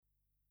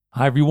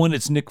Hi, everyone.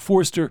 It's Nick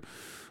Forster.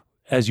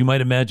 As you might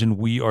imagine,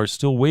 we are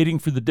still waiting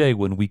for the day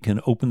when we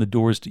can open the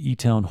doors to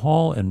E-Town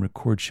Hall and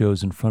record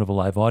shows in front of a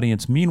live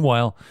audience.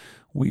 Meanwhile,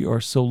 we are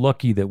so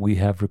lucky that we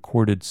have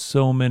recorded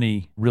so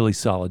many really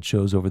solid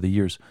shows over the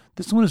years.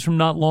 This one is from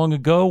not long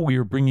ago. We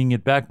are bringing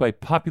it back by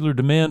popular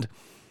demand.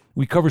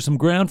 We cover some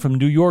ground from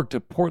New York to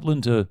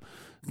Portland to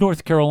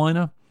North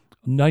Carolina.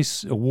 A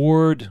nice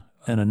award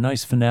and a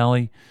nice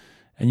finale.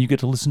 And you get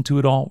to listen to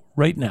it all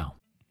right now.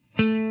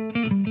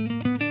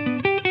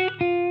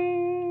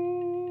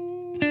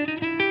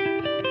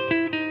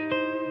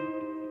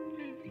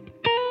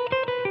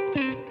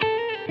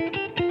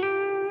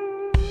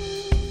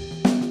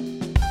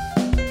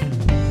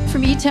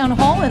 From E-Town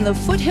Hall in the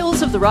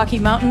foothills of the Rocky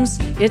Mountains,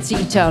 it's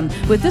E-Town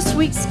with this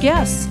week's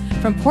guests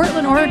from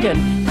Portland, Oregon,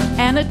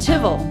 Anna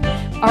Tivel,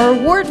 our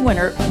award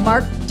winner,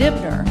 Mark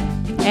Dibner,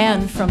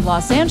 and from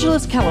Los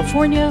Angeles,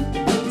 California,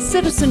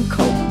 Citizen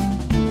Cope.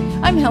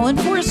 I'm Helen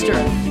Forster.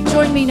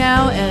 Join me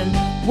now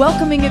and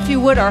welcoming, if you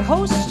would, our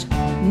host,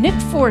 Nick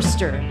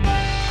Forster.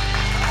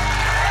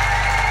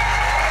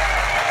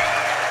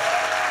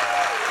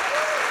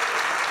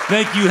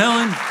 Thank you,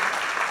 Helen.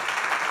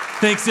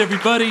 Thanks,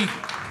 everybody.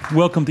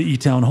 Welcome to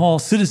E-Town Hall.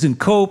 Citizen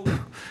Cope,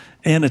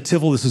 Anna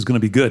Tivel. This is going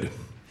to be good.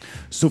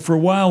 So for a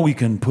while, we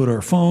can put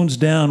our phones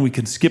down. We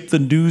can skip the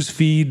news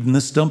feed and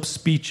the stump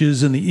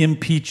speeches and the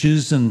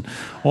impeaches and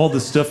all the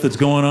stuff that's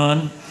going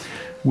on.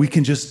 We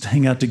can just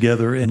hang out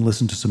together and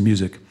listen to some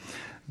music,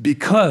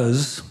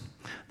 because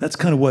that's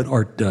kind of what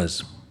art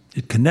does.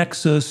 It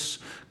connects us,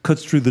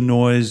 cuts through the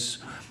noise,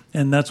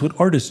 and that's what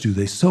artists do.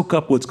 They soak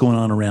up what's going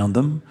on around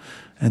them,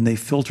 and they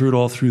filter it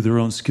all through their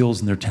own skills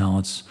and their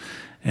talents,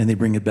 and they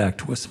bring it back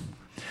to us.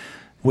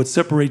 What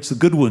separates the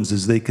good ones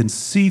is they can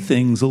see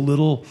things a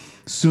little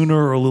sooner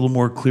or a little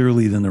more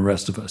clearly than the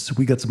rest of us.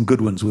 We got some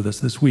good ones with us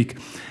this week.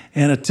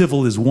 Anna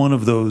Tivel is one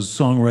of those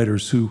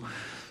songwriters who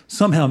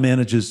somehow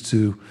manages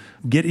to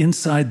get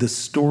inside the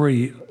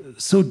story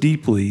so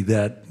deeply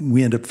that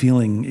we end up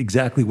feeling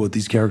exactly what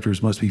these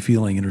characters must be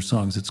feeling in her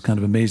songs. It's kind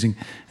of amazing.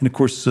 And of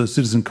course,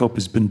 Citizen Cope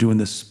has been doing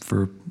this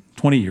for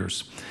 20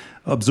 years.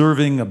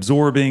 Observing,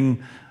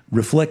 absorbing,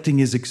 reflecting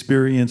his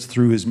experience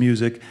through his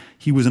music.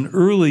 He was an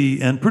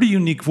early and pretty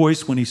unique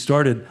voice when he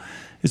started.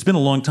 It's been a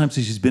long time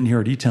since he's been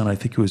here at E-Town. I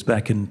think it was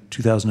back in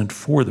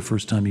 2004, the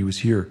first time he was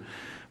here.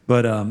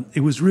 But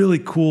it was really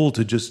cool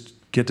to just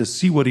get to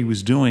see what he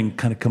was doing,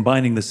 kind of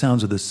combining the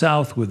sounds of the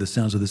South with the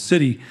sounds of the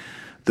city,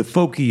 the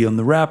folky and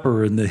the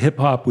rapper and the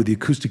hip-hop with the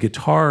acoustic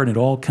guitar, and it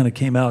all kind of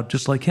came out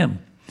just like him.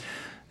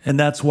 And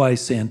that's why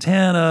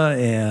Santana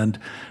and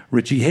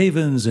Richie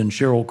Havens and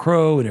Sheryl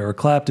Crow and Eric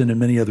Clapton and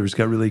many others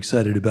got really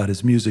excited about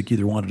his music,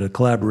 either wanted to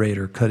collaborate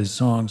or cut his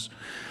songs.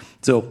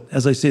 So,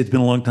 as I say, it's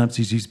been a long time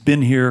since he's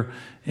been here,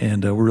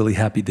 and we're really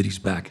happy that he's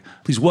back.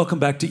 Please welcome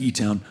back to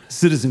E-Town,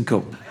 Citizen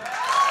Cope.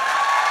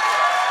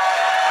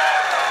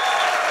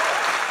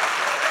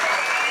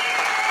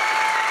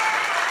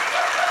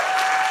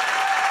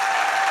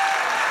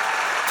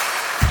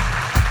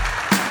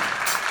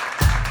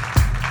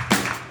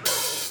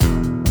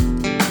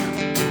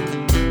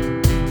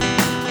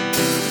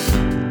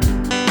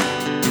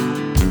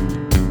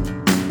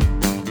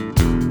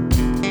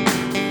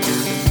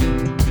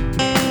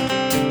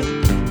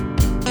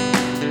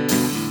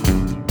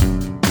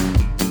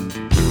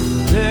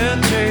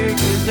 They'll take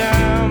you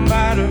down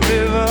by the river.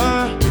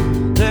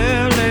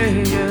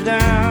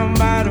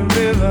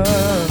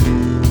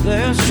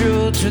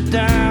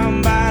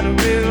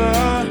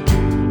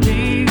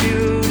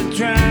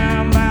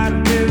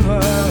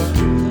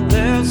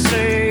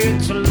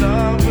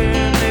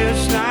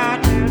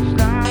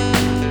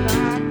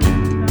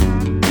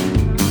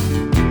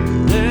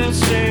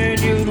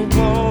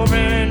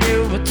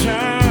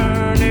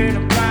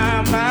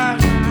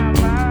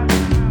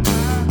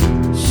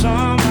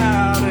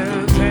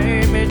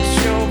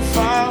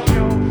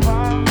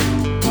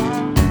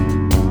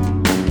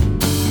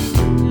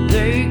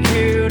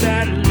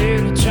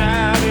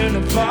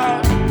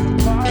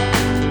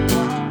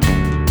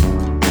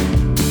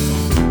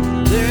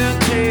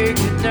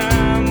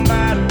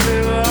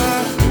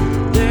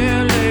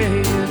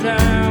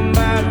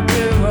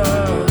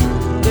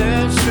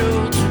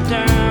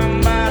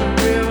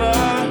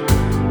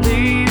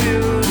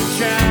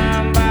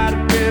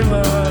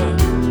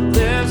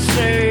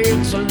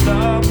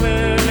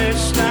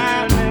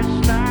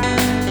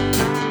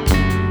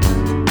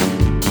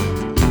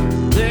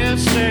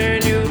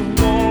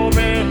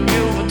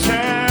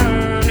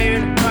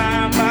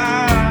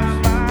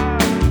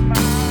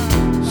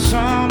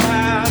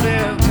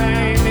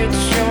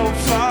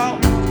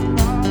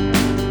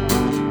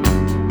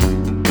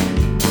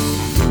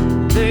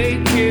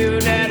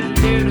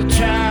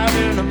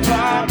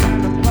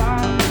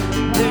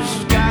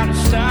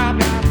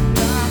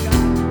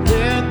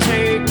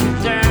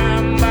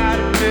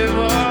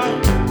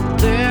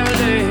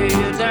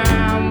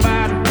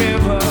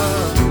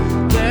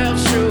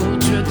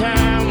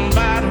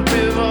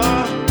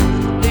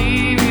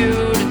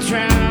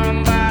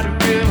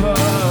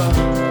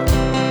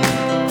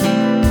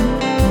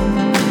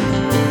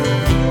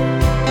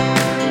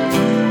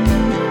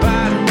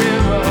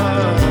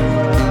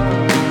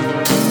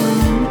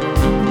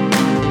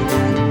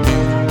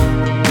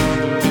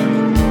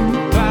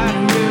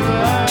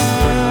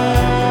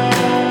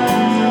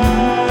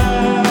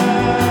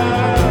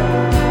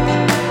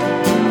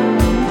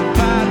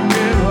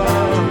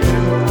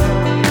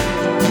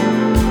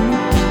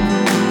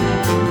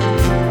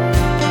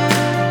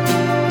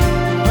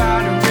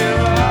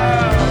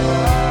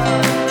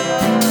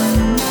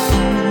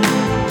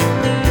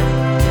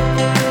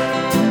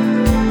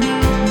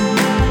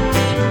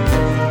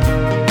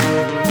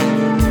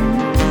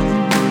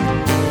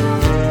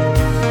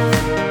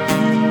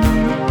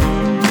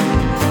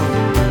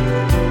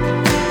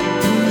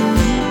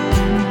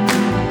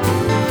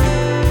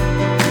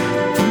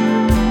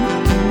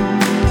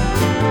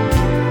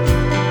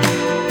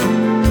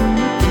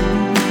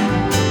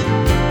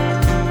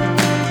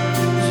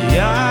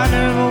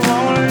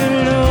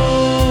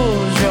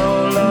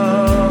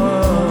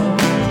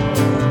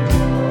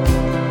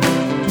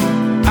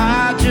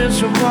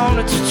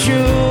 wanted to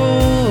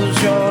choose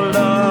your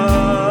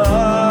love.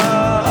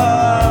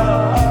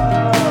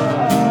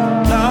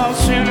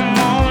 Lost in a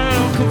moment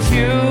of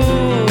confusion.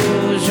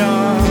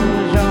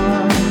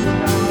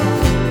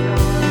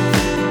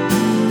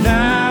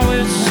 Now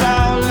it's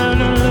all an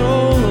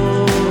illusion.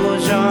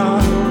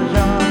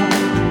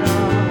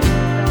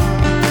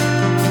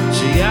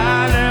 See, I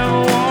never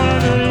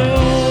wanted to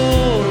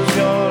lose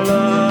your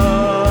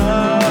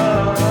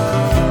love.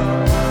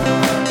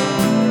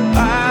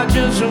 I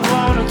just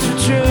wanted to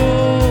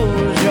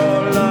choose your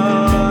love.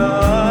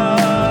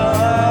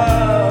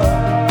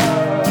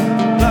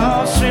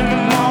 Lost in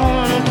the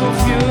moment of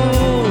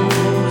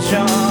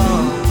confusion.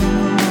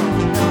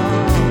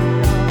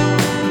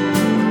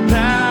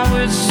 Now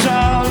it's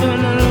all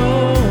an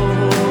illusion.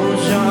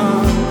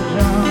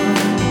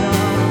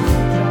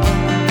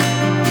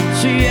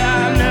 See, I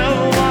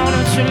never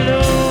wanted to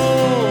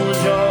lose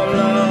your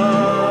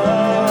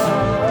love.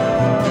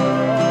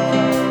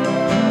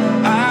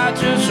 I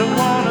just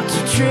wanted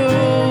to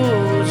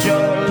choose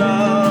your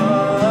love.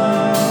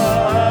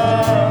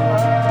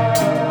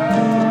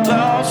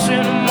 Lost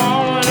in a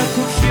moment of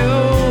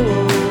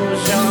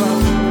confusion.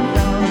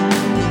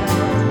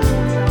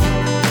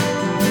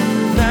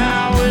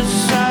 Now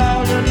it's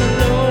all an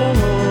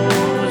illusion.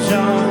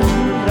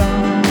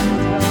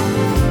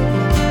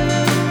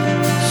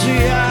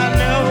 See, I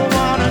never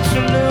wanted to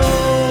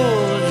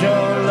lose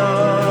your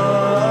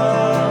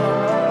love.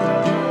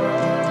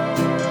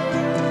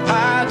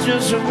 I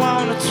just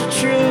wanted to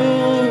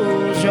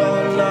choose your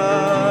love.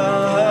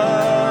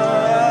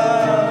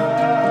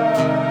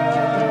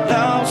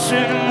 Lost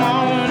in a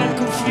moment of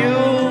confusion.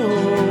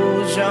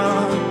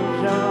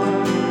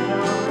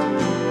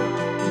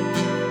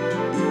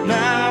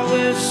 Now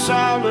it's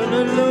all an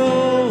illusion.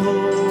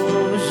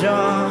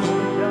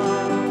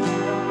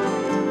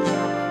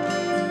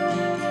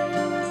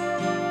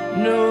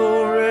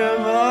 New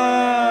river.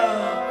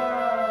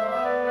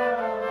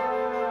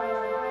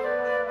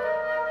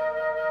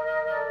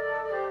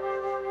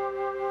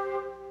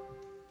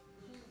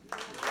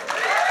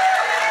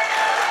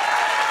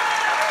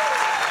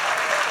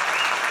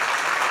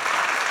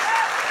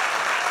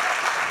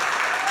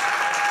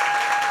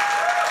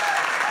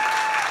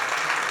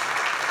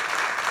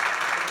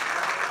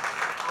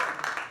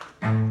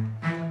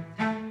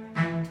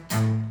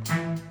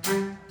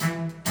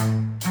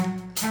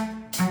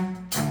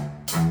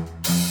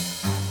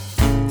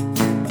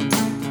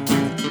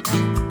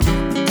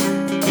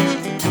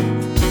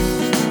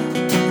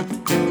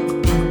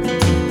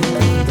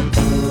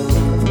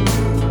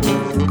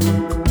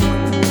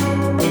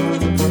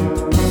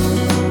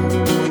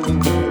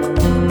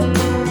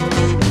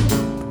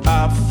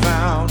 I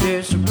found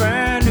this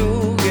brand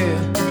new year,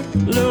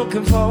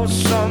 looking for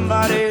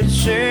somebody to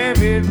share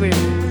it with.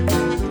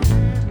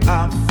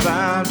 I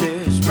found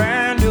this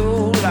brand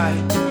new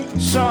light,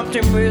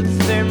 something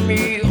within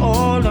me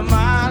all of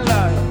my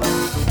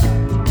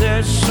life.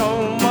 There's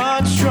so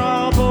much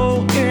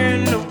trouble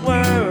in the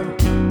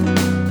world,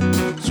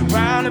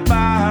 surrounded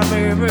by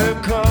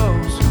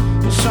miracles.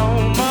 There's so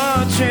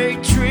much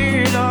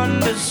hatred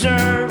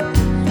undeserved,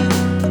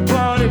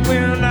 but it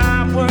will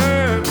not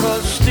work,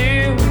 'cause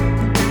still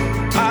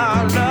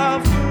our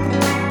love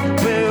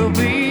will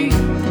be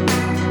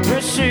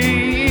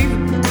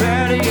received.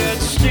 Better yet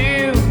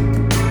still,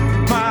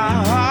 my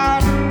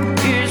heart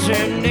is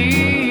in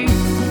need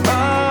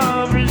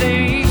of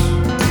release.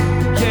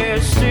 Yeah,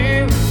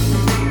 still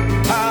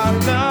our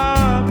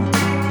love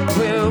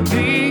will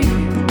be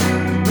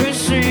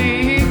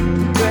received.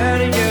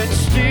 Better yet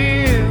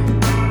still,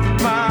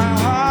 my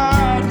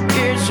heart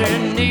is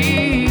in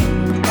need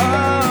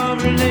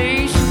of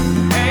release.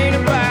 Ain't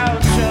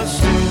about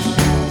justice,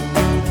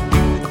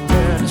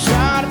 when it's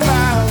not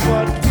about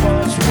what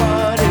was,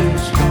 what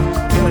is.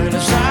 When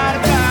it's not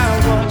about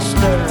what's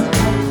done,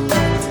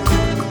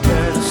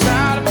 when it's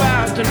not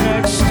about the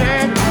next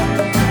step.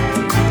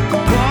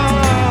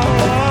 Whoa.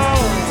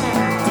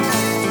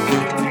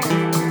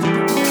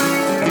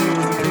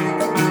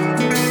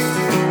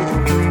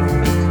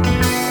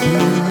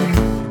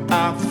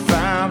 I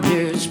found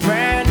this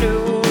brand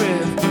new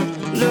riff,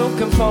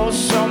 looking for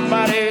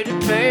somebody to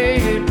play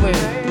it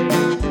with.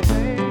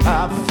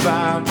 I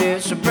found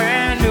this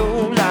brand new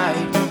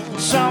light,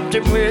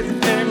 something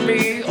within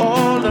me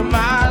all of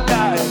my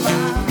life.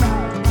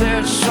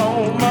 There's so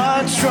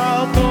much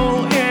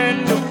trouble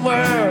in the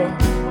world,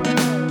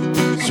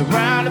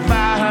 surrounded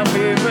by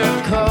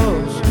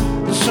miracles.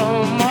 There's so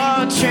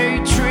much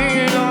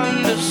hatred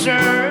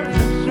undeserved,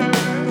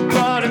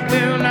 but it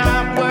will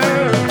not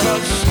work,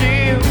 'cause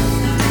still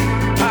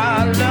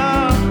our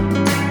love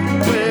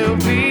will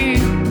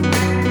be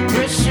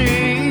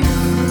received.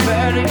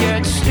 Better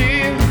yet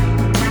still,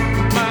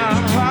 my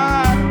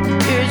heart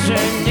is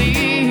in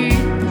need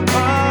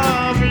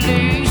of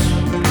release.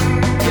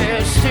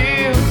 Yeah,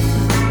 still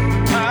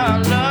our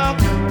love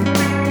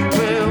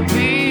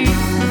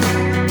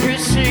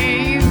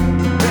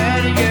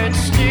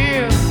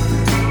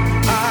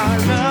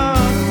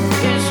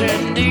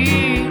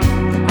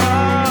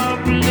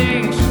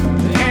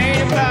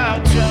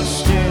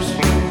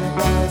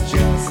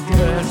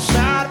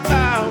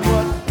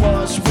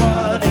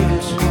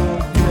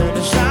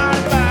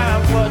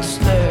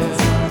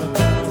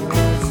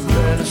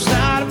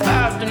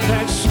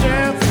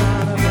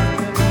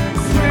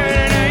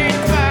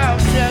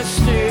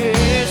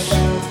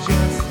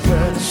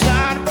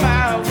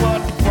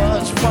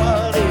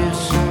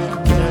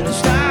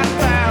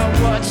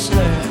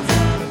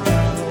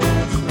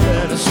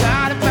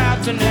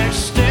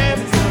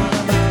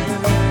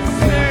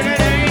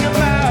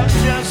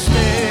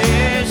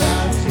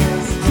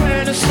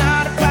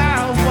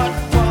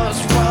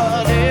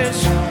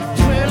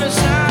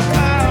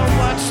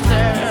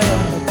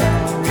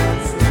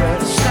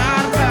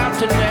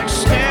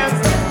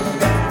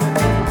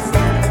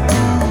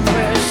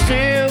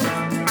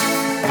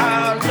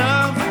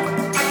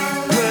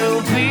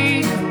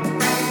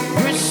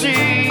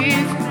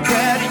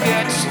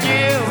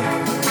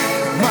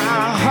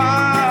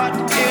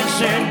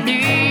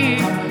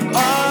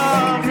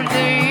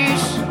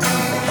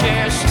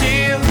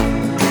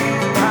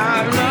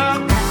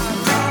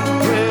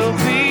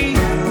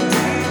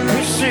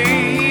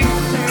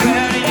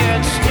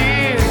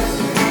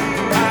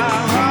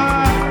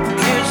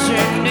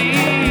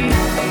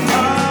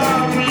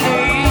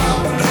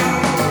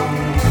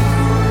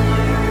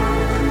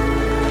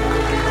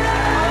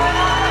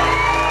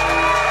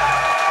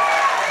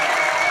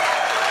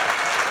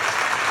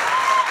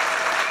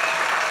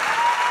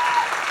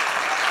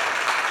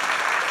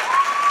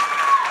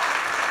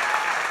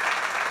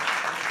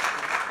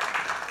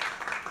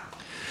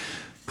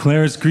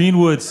Clarence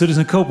Greenwood,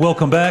 Citizen Cope,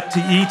 welcome back to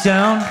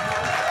E-Town.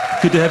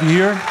 Good to have you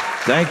here.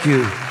 Thank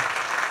you.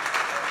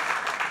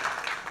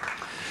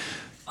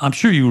 I'm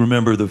sure you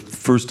remember the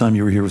first time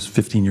you were here was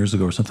 15 years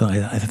ago or something.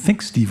 I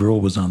think Steve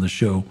Earle was on the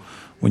show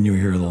when you were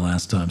here the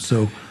last time.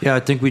 So yeah, I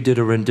think we did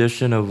a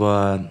rendition of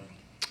a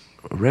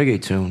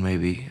reggae tune,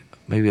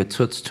 maybe a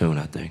Toots tune,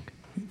 I think.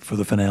 For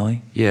the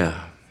finale?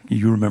 Yeah.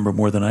 You remember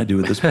more than I do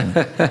at this point.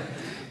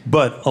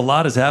 But a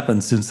lot has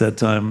happened since that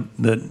time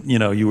that,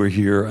 you were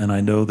here, and I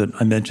know that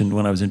I mentioned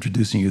when I was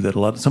introducing you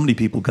that so many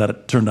people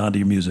got turned on to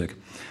your music.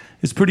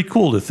 It's pretty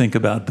cool to think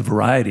about the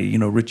variety,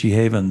 Richie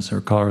Havens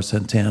or Carlos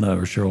Santana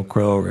or Sheryl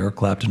Crow or Eric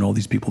Clapton, all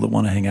these people that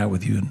want to hang out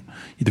with you and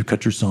either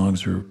cut your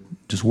songs or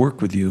just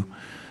work with you.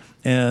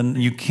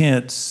 And you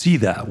can't see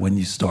that when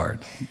you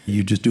start.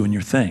 You're just doing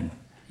your thing.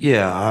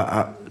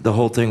 Yeah, the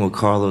whole thing with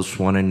Carlos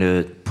wanting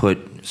to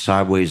put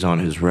Sideways on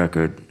his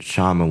record,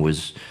 Shaman,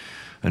 was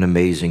an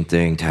amazing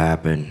thing to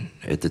happen.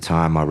 At the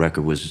time, my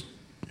record was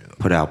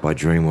put out by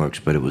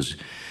DreamWorks, but it was,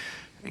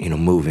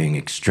 moving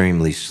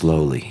extremely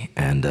slowly.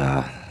 And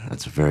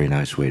that's a very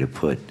nice way to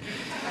put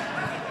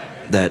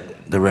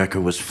that the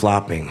record was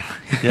flopping.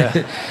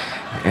 Yeah.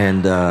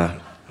 And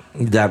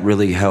that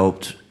really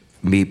helped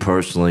me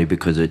personally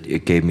because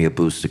it gave me a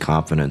boost of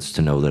confidence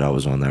to know that I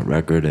was on that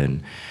record.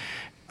 And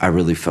I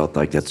really felt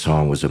like that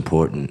song was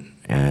important.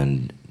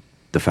 And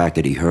the fact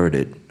that he heard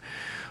it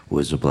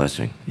was a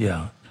blessing.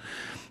 Yeah.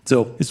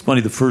 So it's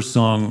funny, the first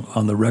song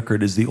on the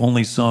record is the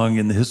only song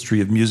in the history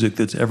of music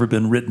that's ever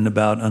been written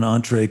about an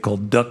entree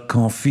called duck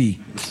confit.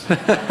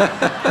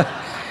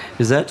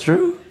 Is that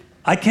true?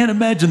 I can't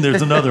imagine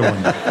there's another one.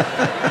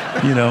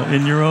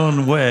 In your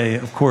own way,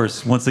 of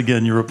course, once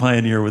again, you're a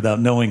pioneer without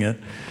knowing it.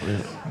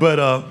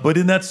 Yeah. But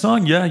in that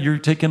song, yeah, you're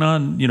taking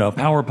on,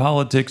 power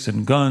politics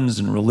and guns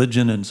and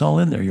religion, and it's all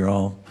in there. You're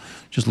all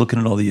just looking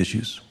at all the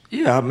issues.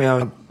 Yeah, I mean,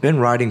 I've been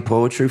writing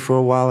poetry for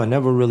a while. I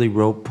never really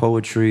wrote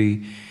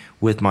poetry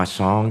with my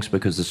songs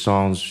because the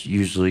songs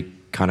usually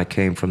kind of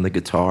came from the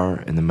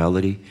guitar and the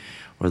melody,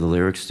 or the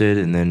lyrics did.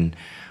 And then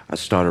I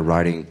started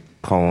writing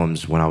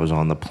poems when I was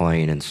on the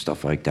plane and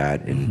stuff like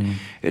that. And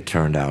it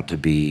turned out to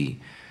be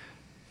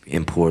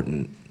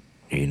important.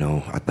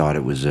 I thought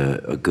it was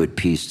a good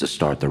piece to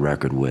start the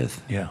record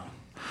with. Yeah.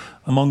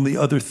 Among the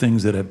other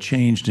things that have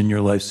changed in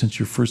your life since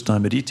your first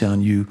time at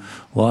E-Town, you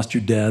lost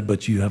your dad,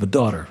 but you have a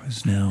daughter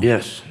who's now...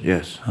 Yes.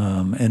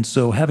 And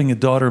so having a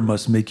daughter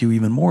must make you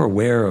even more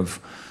aware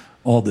of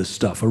all this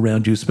stuff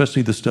around you,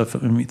 especially the stuff,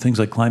 things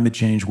like climate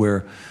change,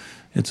 where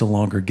it's a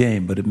longer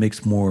game, but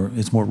it's more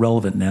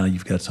relevant now.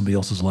 You've got somebody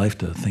else's life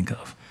to think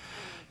of.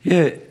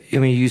 Yeah, I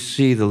mean, you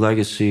see the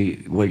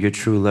legacy, what your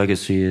true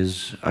legacy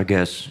is, I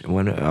guess,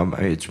 when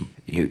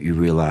you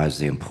realize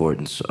the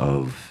importance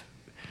of,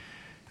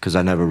 because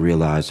I never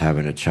realized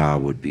having a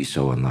child would be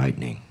so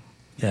enlightening.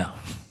 Yeah.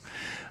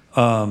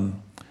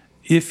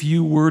 If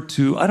you were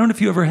to, I don't know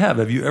if you ever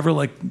have you ever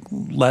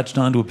latched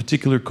onto a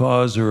particular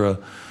cause or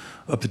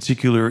a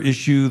particular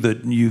issue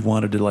that you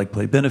wanted to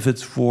play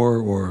benefits for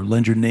or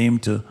lend your name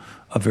to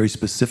a very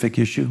specific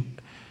issue?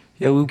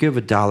 Yeah, we give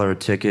 $1 a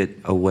ticket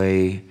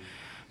away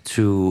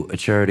to a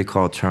charity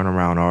called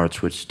Turnaround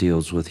Arts, which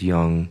deals with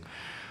young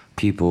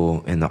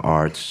people in the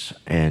arts.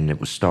 And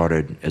it was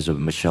started as a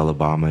Michelle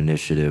Obama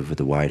initiative at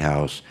the White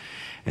House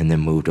and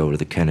then moved over to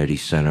the Kennedy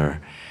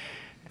Center.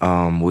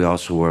 We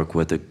also work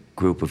with a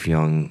group of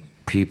young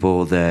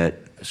people that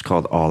is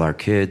called All Our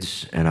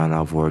Kids. And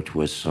I've worked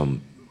with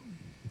some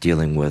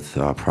dealing with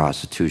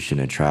prostitution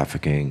and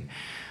trafficking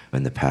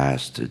in the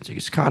past.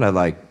 It's kind of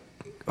like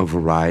a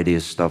variety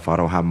of stuff. I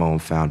don't have my own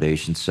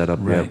foundation set up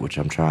yet, which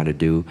I'm trying to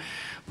do,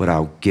 but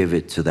I'll give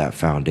it to that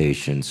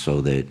foundation so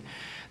that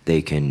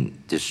they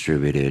can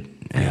distribute it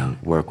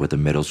and work with a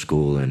middle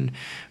school in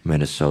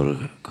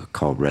Minnesota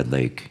called Red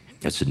Lake.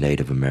 It's a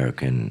Native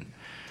American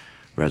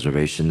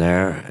reservation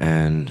there,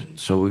 and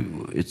so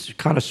it's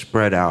kind of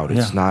spread out.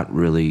 It's not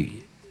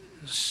really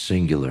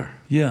singular.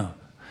 Yeah.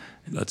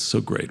 That's so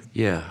great.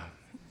 Yeah.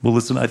 Well,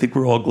 listen, I think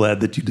we're all glad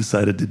that you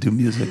decided to do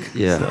music.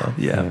 Yeah. So,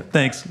 yeah.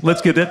 Thanks.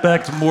 Let's get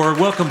back to more.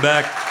 Welcome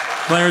back,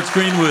 Clarence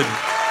Greenwood,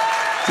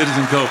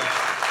 Citizen Cope.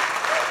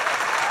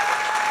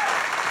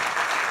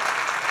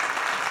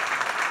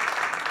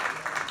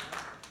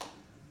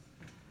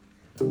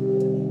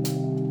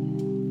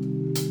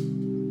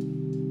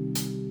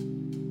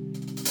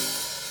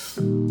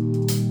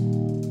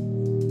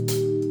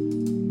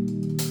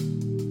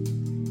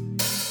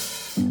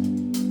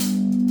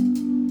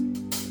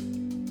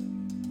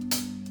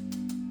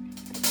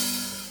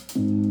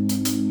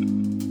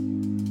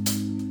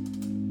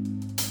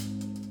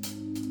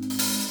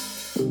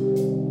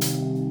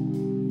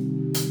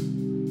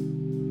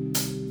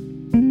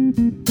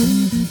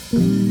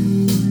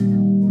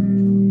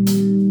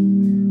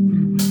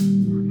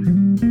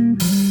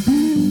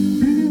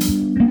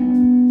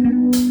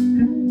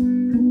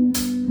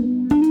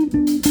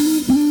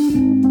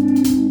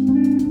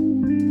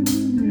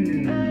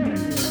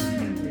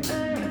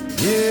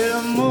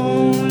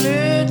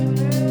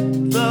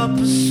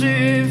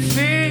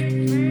 Pacific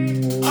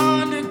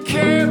on the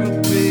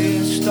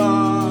Caribbean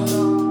star.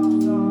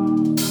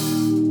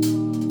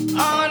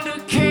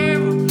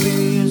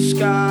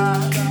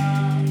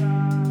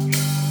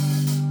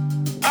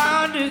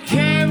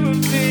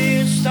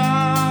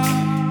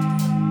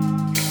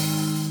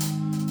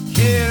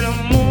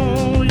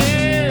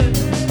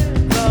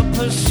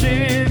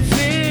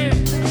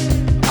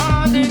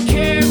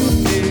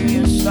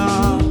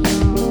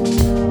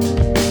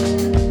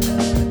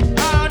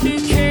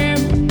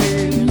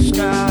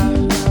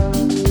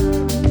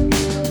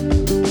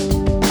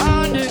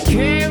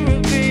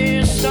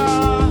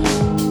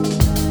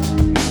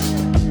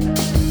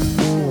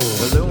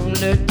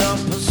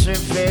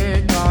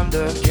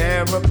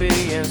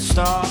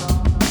 start.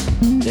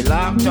 They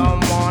locked on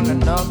one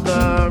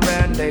another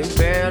and they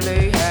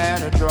barely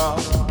had a draw.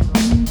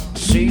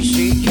 See,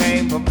 she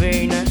came from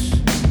Venus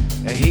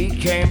and he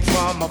came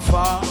from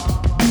afar.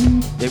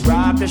 They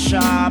robbed the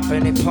shop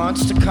and he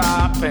punched the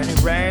cop and he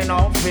ran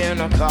off in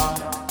a car.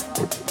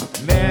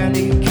 Man,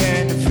 he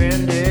can't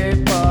defend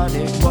it, but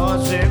it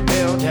wasn't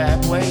built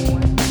that way.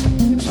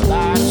 So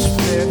light a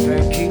spliff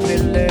and keep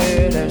it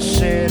lit and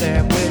sit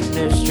and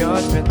witness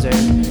judgment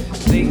day.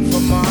 Thief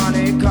for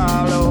Monte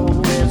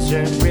Carlo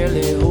isn't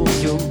really who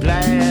you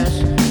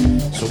blast.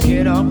 So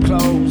get up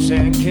close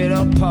and get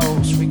up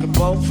close. We can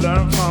both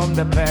learn from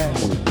the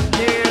past.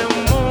 Near the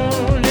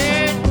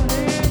moonlit,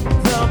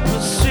 the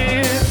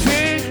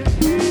Pacific,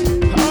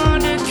 on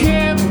the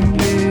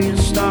Caribbean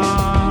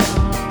star,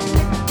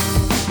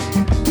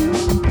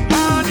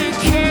 on the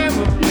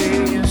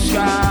Caribbean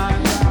sky,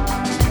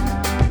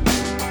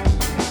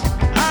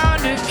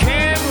 on the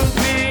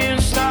Caribbean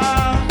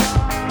star.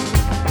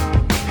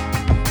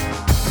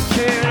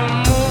 Near the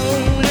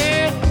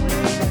moonlit,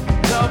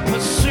 the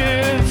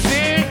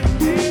Pacific,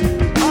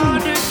 on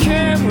the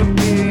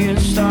Caribbean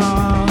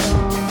star,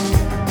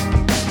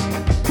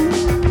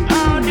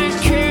 on the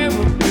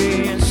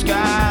Caribbean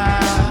sky,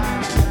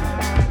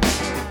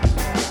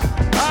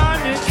 on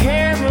the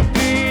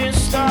Caribbean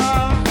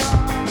star.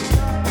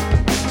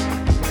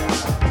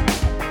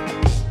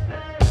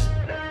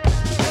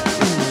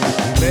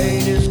 He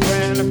made his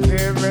grand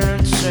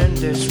appearance in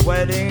this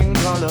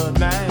wedding-colored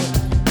man.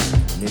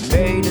 He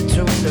made it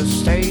to the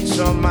States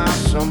somehow,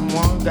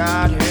 someone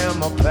got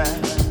him a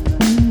pass.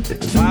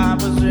 If I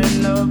was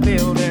in the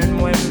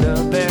building when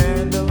the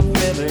band of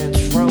villains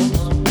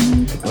froze,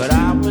 but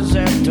I was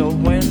at the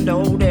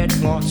window that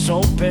once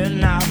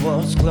open, I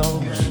was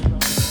closed.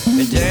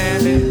 And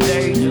then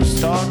they just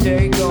thought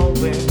they go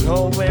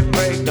and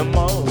break the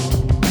mold.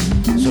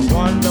 So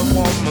Wonder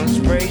Woman's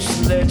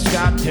bracelets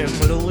got them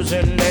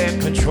losing their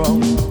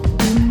control.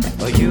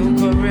 But you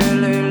could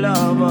really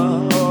love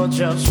her or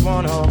just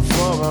want her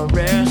for a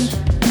rest.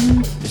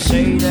 They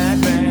say that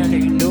man, he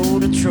knew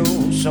the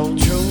truth, so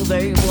true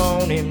they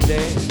want him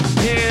dead.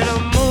 Yeah, the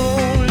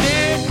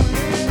moonlit,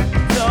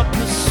 the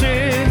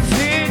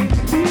Pacific,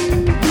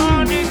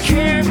 on the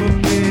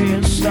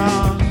Caribbean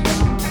star,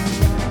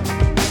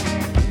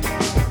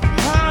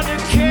 on the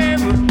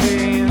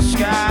Caribbean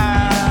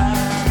sky,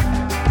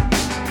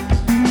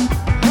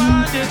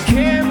 on the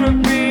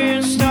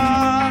Caribbean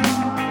star.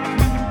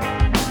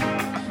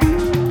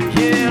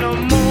 Yeah, the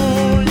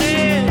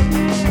moonlit,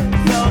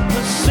 the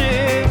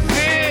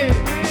Pacific,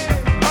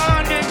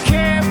 on the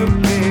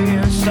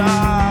Caribbean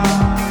star,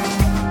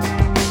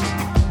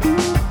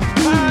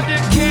 on the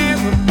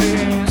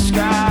Caribbean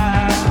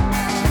sky,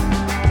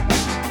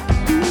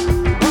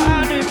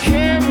 on the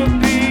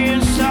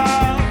Caribbean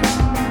star.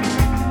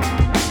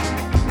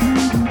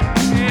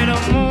 Yeah, the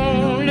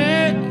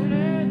moonlit,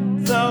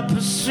 the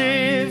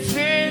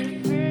Pacific,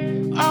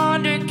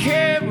 on the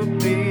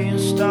Caribbean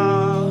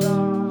star,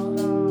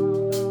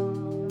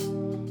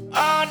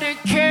 on the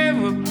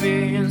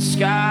Caribbean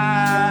sky,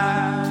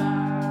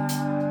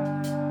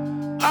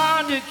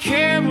 on the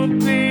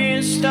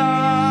Caribbean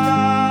star.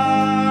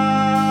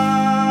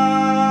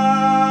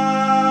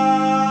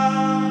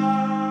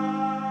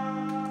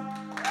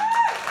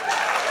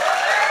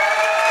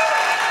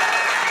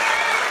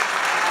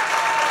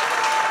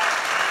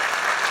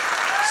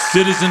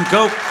 Citizen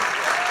Cope,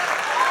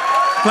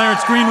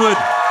 Clarence Greenwood,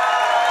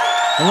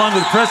 along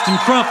with Preston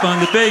Crump on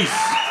the bass,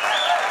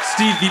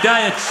 Steve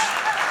Vidayich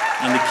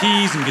on the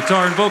keys and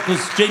guitar and vocals,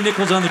 Jay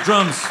Nichols on the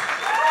drums,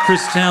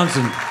 Chris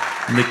Townsend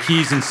on the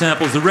keys and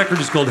samples. The record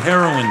is called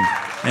Heroin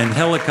and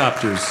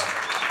Helicopters,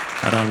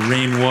 out on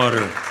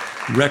Rainwater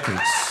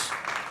Records.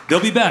 They'll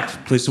be back to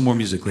play some more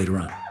music later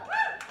on.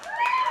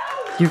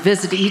 Your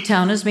visit to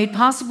E-Town is made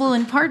possible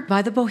in part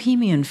by the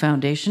Bohemian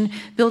Foundation,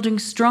 building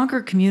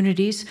stronger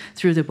communities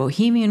through the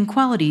bohemian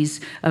qualities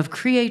of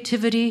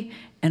creativity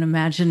and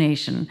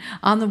imagination.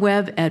 On the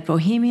web at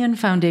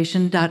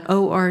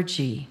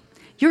bohemianfoundation.org.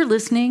 You're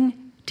listening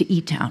to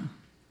E-Town.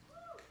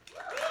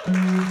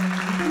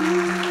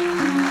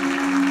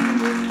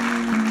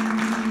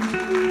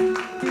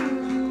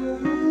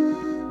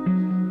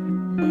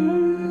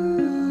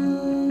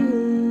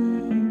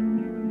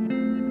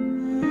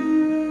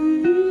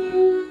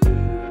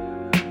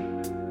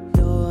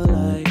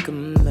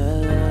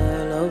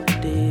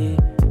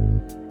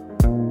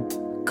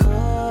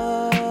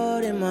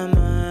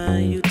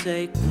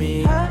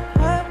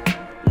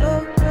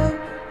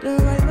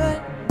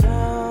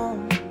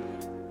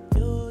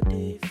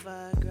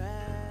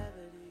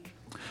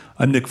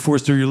 I'm Nick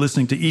Forster. You're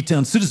listening to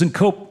E-Town. Citizen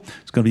Cope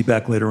is going to be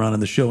back later on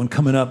in the show. And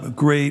coming up, a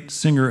great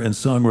singer and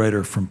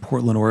songwriter from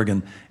Portland,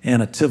 Oregon,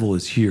 Anna Tivel,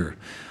 is here.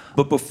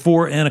 But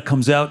before Anna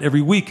comes out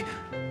every week,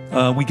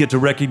 we get to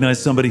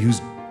recognize somebody who's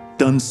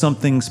done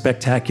something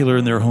spectacular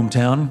in their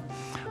hometown.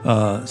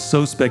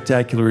 So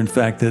spectacular, in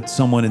fact, that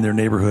someone in their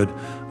neighborhood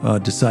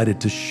decided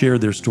to share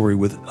their story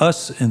with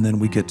us, and then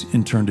we get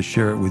in turn to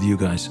share it with you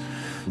guys.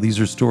 These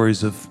are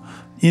stories of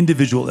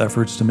individual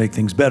efforts to make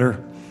things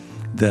better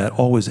that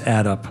always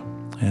add up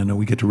And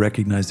we get to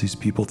recognize these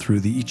people through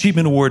the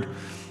Achievement Award.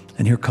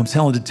 And here comes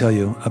Helen to tell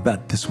you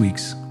about this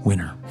week's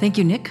winner. Thank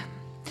you, Nick.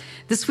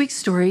 This week's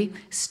story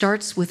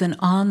starts with an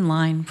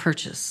online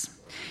purchase.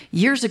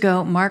 Years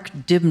ago, Mark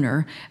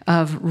Dibner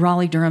of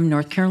Raleigh-Durham,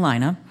 North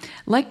Carolina,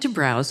 liked to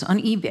browse on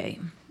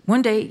eBay.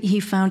 One day, he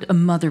found a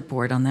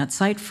motherboard on that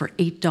site for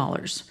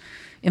 $8.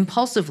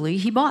 Impulsively,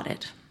 he bought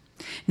it.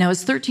 Now,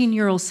 his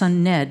 13-year-old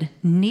son, Ned,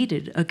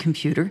 needed a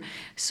computer,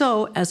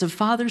 so as a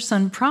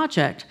father-son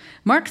project,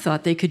 Mark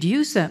thought they could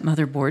use that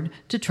motherboard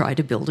to try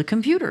to build a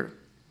computer.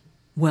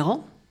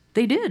 Well,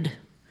 they did.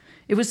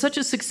 It was such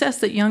a success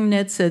that young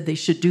Ned said they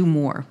should do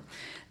more.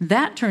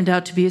 That turned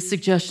out to be a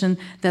suggestion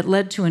that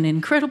led to an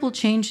incredible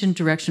change in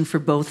direction for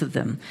both of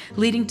them,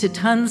 leading to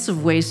tons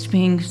of waste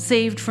being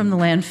saved from the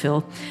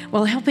landfill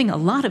while helping a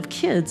lot of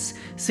kids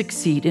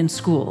succeed in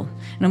school.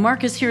 Now,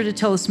 Mark is here to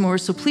tell us more,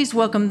 so please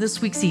welcome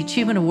this week's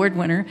Achievement Award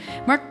winner,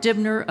 Mark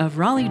Dibner of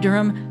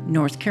Raleigh-Durham,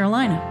 North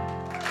Carolina.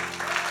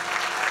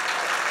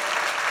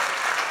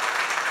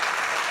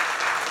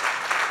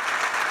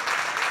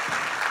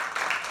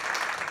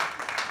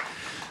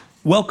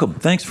 Welcome.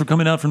 Thanks for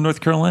coming out from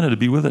North Carolina to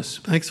be with us.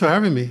 Thanks for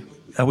having me.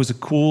 That was a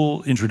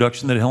cool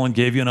introduction that Helen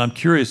gave you, and I'm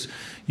curious,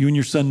 you and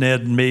your son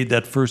Ned made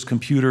that first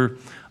computer.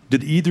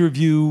 Did either of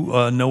you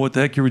know what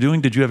the heck you were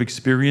doing? Did you have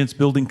experience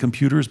building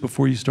computers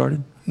before you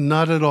started?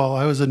 Not at all.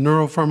 I was a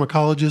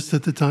neuropharmacologist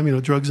at the time,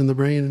 drugs in the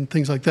brain and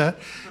things like that.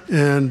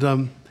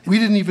 And we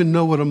didn't even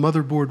know what a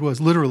motherboard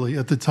was, literally,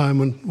 at the time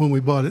when we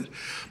bought it.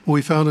 But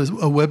we found a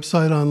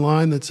website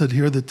online that said,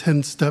 here are the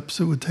 10 steps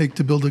it would take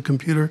to build a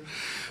computer.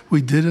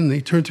 We did, and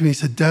he turned to me and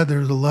said, Dad,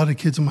 there's a lot of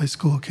kids in my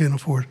school who can't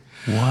afford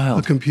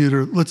a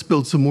computer. Let's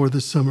build some more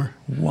this summer.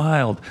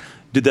 Wild.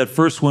 Did that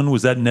first one,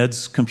 was that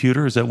Ned's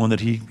computer? Is that one that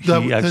he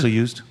actually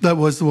used? That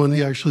was the one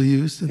he actually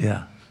used.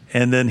 Yeah.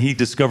 And then he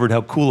discovered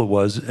how cool it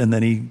was, and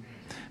then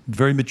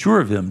very mature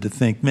of him to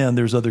think, man,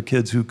 there's other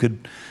kids who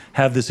could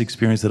have this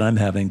experience that I'm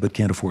having but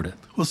can't afford it.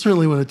 Well,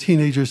 certainly when a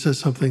teenager says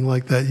something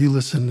like that, you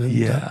listen. And,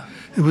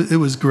 it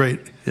was great.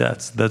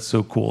 That's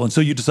so cool. And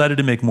so you decided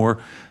to make more.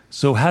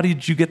 So how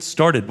did you get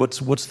started?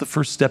 What's the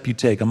first step you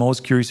take? I'm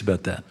always curious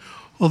about that.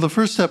 Well, the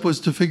first step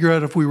was to figure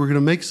out if we were going to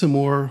make some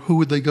more, who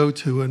would they go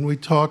to? And we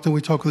talked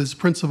with his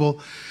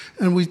principal,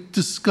 and we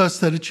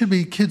discussed that it should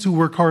be kids who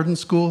work hard in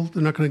school.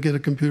 They're not going to get a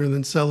computer and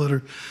then sell it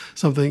or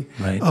something.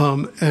 Right.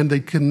 And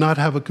they cannot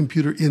have a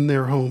computer in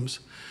their homes.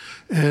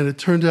 And it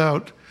turned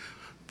out,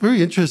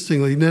 very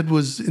interestingly, Ned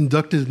was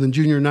inducted in the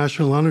Junior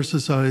National Honor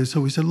Society.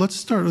 So we said, let's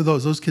start with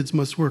those. Those kids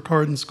must work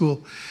hard in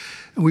school.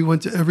 And we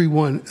went to every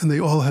one, and they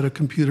all had a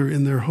computer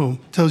in their home.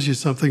 Tells you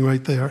something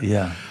right there.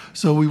 Yeah.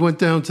 So we went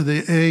down to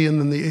the A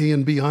and then the A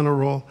and B honor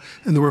roll,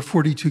 and there were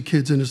 42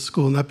 kids in his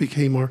school, and that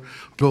became our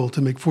goal, to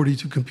make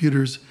 42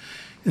 computers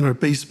in our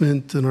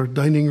basement and our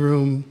dining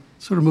room.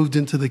 Sort of moved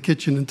into the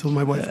kitchen until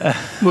my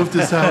wife moved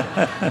us out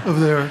of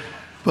there.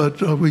 But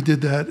we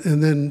did that,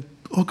 and then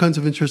all kinds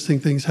of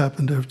interesting things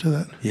happened after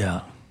that.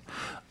 Yeah.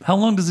 How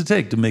long does it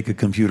take to make a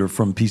computer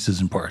from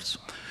pieces and parts?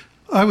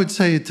 I would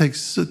say it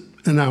takes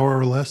an hour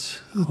or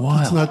less.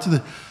 Wow. It's not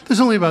there's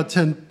only about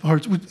 10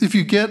 parts. If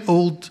you get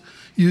old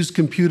used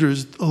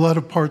computers, a lot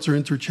of parts are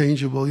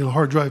interchangeable.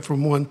 Hard drive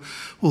from one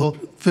will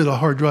fit a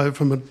hard drive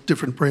from a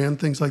different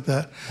brand, things like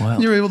that. Wow.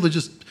 And you're able to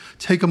just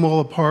take them all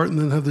apart and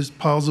then have these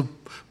piles of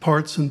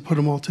parts and put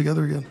them all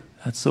together again.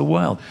 That's so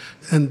wild.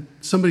 And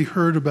somebody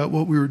heard about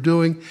what we were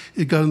doing.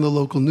 It got in the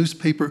local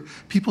newspaper.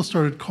 People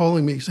started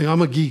calling me saying,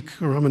 I'm a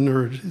geek or I'm a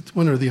nerd. It's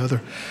one or the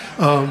other.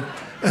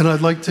 And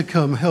I'd like to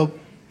come help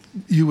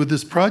you with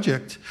this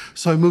project.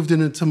 So I moved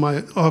into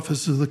my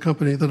office of the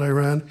company that I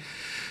ran,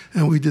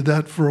 and we did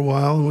that for a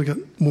while, and we got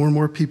more and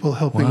more people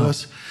helping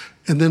us.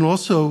 And then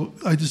also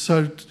I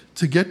decided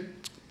to get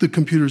the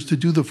computers to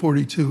do the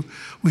 42.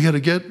 We had to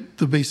get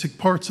the basic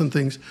parts and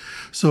things.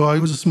 So I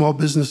was a small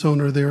business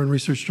owner there in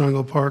Research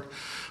Triangle Park,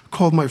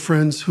 called my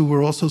friends who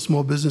were also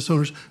small business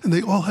owners, and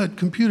they all had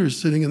computers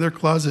sitting in their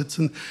closets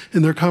and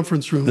in their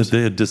conference rooms. That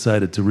they had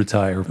decided to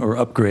retire or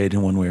upgrade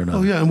in one way or another.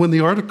 Oh, yeah, and when the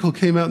article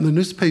came out in the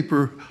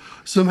newspaper,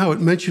 somehow it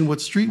mentioned what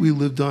street we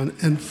lived on,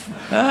 and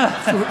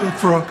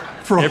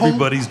for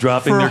everybody's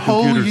dropping their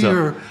computers up. For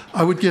a whole year,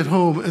 I would get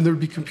home, and there would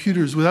be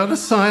computers without a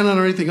sign on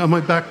or anything on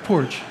my back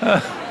porch.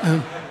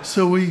 And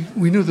so we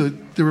knew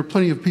that there were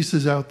plenty of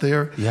pieces out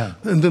there. Yeah.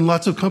 And then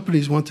lots of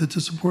companies wanted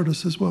to support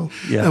us as well.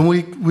 Yeah. And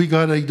we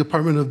got a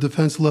Department of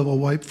Defense level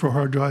wipe for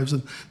hard drives,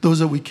 and those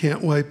that we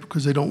can't wipe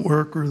because they don't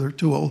work or they're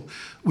too old,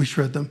 we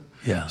shred them.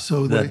 Yeah.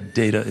 So that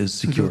data is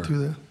secure. To go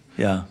through that.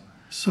 Yeah.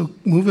 So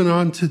moving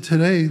on to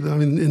today,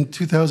 in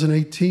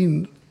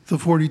 2018, the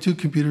 42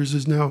 computers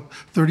is now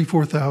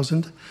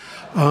 34,000.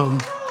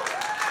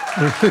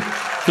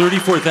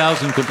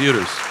 34,000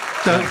 computers.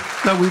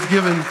 That we've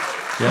given.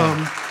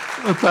 Yeah.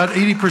 About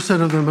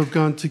 80% of them have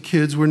gone to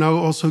kids. We're now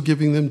also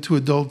giving them to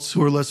adults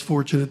who are less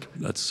fortunate.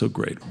 That's so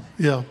great.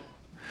 Yeah.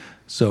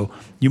 So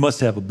you must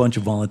have a bunch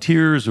of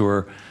volunteers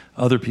or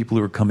other people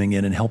who are coming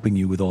in and helping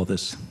you with all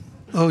this.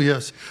 Oh,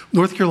 yes.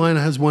 North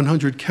Carolina has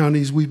 100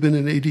 counties. We've been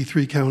in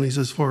 83 counties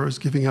as far as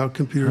giving out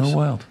computers. Oh,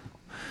 wild.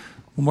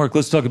 Well, Mark,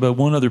 let's talk about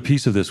one other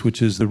piece of this,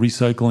 which is the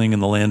recycling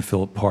and the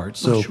landfill part.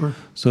 So, sure.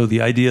 So the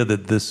idea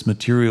that this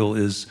material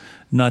is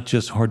not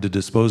just hard to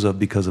dispose of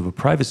because of a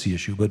privacy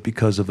issue, but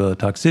because of a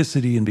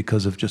toxicity and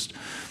because of just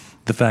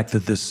the fact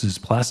that this is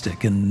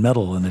plastic and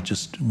metal and it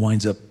just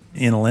winds up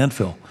in a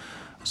landfill.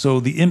 So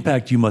the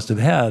impact you must have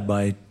had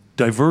by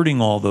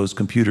diverting all those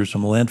computers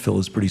from a landfill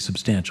is pretty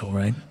substantial,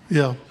 right?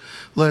 Yeah.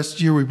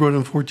 Last year, we brought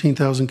in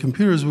 14,000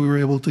 computers. We were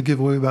able to give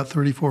away about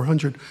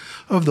 3,400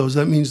 of those.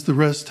 That means the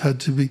rest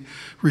had to be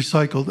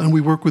recycled. And we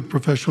work with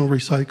professional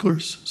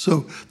recyclers,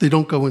 so they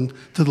don't go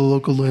into the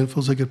local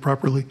landfills. They get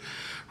properly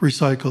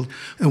recycled.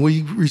 And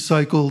we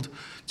recycled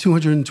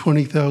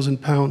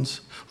 220,000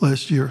 pounds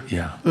last year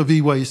of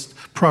e-waste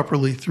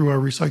properly through our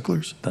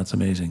recyclers. That's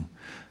amazing.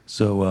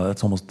 So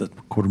that's almost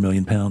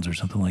 250,000 pounds or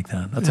something like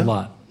that. That's a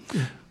lot.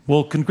 Yeah.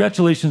 Well,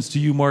 congratulations to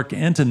you, Mark,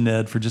 and to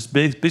Ned for just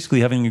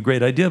basically having a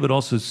great idea, but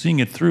also seeing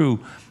it through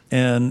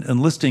and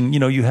enlisting.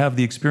 You have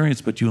the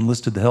experience, but you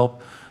enlisted the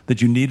help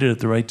that you needed at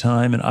the right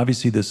time. And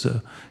obviously, this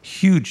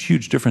huge,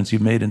 huge difference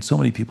you've made in so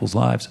many people's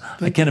lives.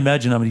 I can't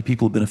imagine how many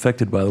people have been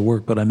affected by the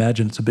work, but I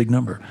imagine it's a big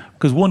number.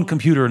 Because one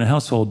computer in a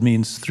household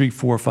means 3,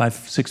 4, 5,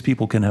 6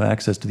 people can have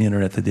access to the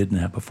internet that they didn't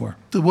have before.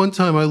 The one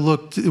time I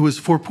looked, it was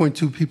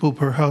 4.2 people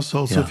per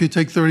household. So if you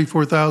take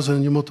 34,000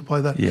 and you multiply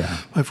that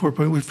by 4.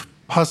 We've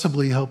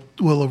possibly helped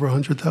well over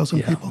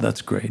 100,000 people.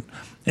 That's great.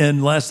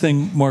 And last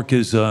thing, Mark,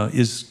 does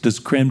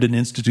Kramden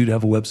Institute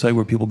have a website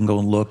where people can go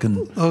and look?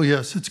 Oh,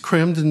 yes. It's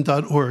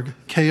kramden.org.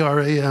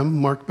 K-R-A-M,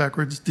 Mark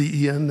backwards,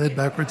 D-E-N, Ned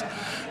backwards,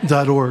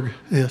 .org.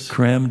 Yes.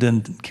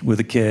 Kramden with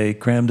a K,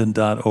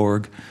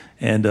 kramden.org.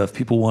 And if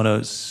people want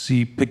to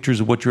see pictures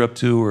of what you're up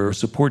to or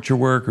support your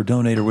work or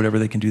donate or whatever,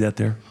 they can do that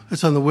there.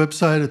 It's on the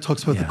website. It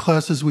talks about the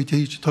classes we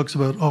teach. It talks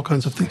about all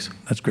kinds of things.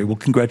 That's great. Well,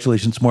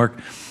 congratulations, Mark.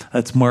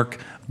 That's Mark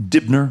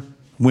Dibner,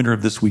 winner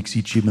of this week's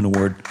Achievement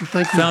Award.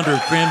 Thank you. Founder of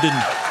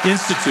Kramden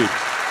Institute.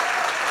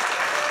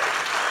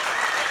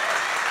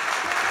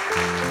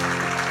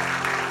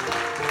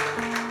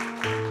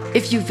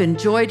 If you've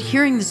enjoyed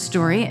hearing the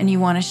story and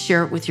you want to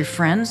share it with your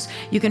friends,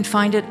 you can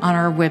find it on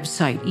our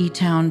website,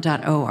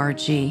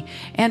 etown.org.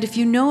 And if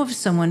you know of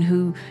someone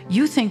who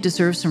you think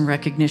deserves some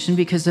recognition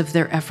because of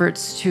their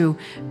efforts to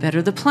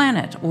better the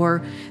planet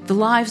or the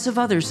lives of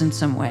others in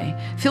some way,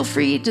 feel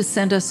free to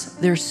send us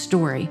their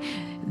story.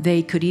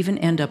 They could even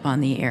end up on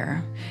the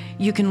air.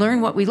 You can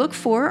learn what we look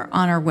for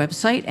on our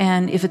website,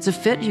 and if it's a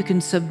fit, you can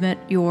submit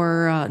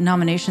your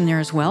nomination there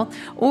as well.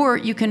 Or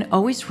you can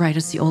always write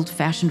us the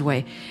old-fashioned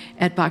way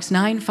at Box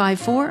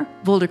 954,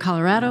 Boulder,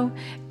 Colorado,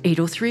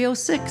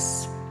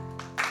 80306.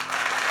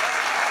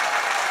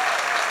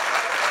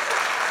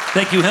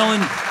 Thank you,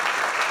 Helen.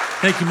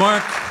 Thank you,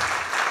 Mark.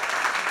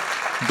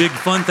 Big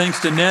fun. Thanks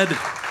to Ned.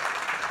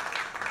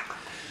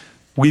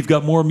 We've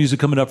got more music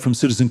coming up from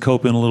Citizen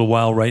Cope in a little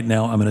while. Right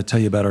now, I'm going to tell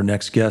you about our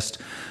next guest.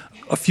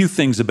 A few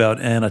things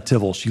about Anna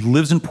Tivel. She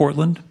lives in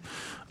Portland.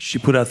 She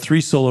put out 3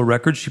 solo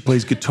records. She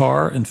plays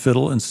guitar and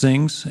fiddle and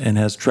sings and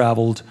has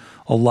traveled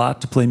a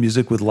lot to play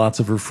music with lots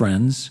of her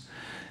friends.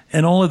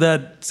 And all of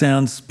that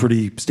sounds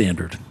pretty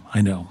standard,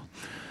 I know.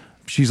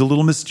 She's a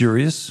little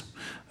mysterious,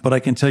 but I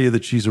can tell you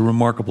that she's a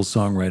remarkable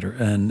songwriter.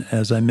 And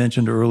as I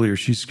mentioned earlier,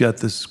 she's got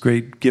this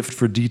great gift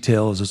for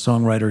detail as a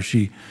songwriter.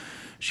 She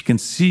can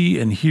see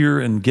and hear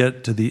and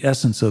get to the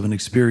essence of an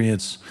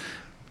experience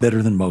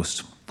better than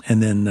most,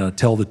 and then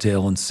tell the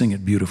tale and sing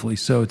it beautifully.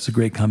 So it's a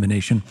great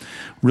combination.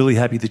 Really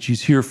happy that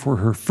she's here for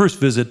her first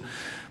visit.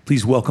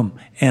 Please welcome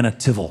Anna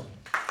Tivel.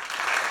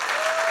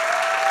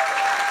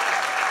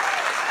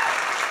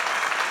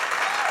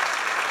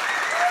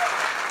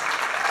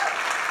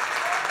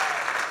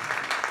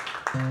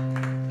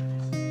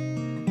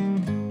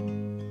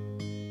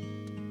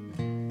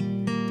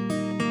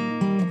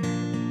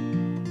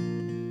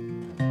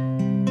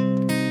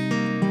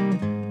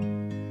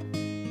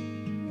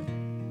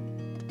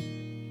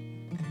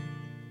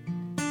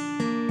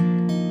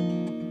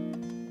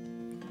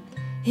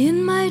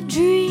 In my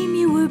dream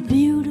you were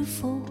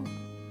beautiful,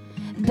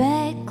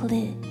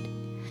 backlit,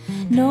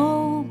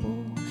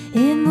 noble.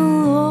 In the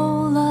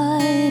low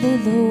light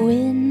of the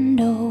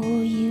window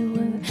you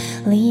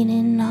were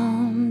leaning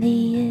on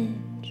the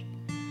edge.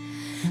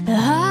 The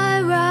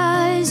high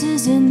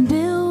rises and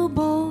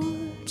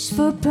billboards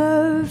for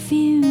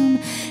perfume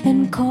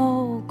and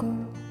call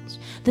girls.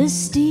 The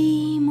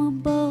steam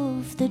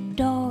above the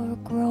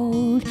dark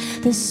road,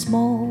 the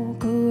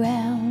smoke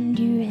around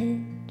your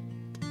head.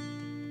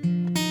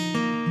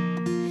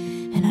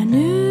 And I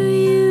knew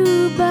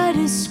you by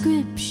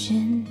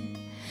description,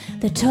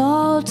 the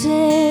tall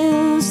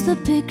tales, the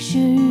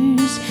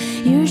pictures,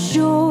 your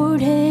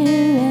short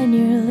hair and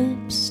your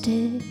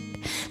lipstick,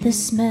 the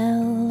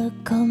smell of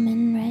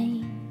coming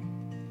rain.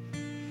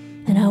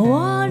 And I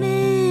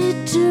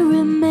wanted to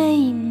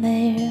remain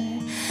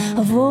there,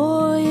 a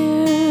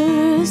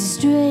voyeur, a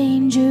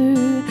stranger,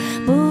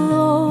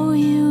 below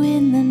you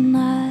in the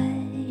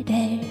night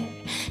air,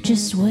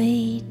 just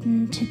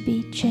waiting to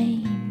be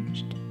changed.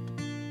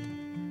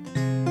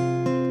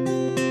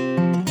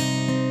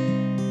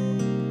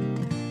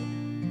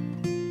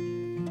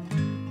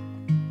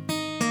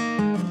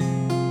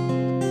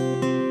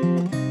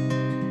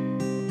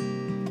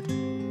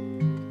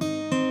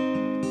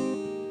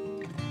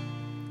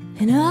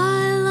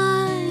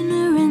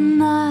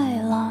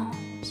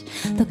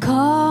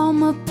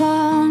 calm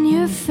upon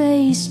your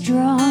face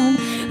drawn,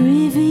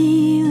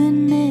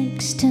 revealing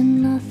next to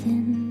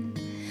nothing,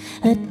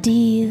 a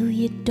deal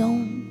you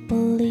don't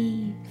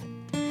believe.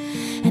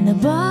 And the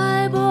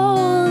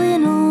Bible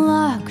in a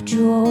locked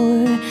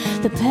drawer,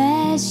 the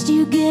past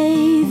you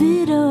gave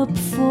it up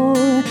for,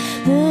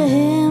 the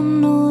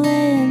hymnal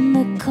and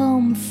the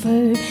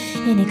comfort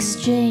in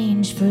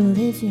exchange for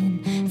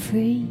living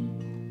free.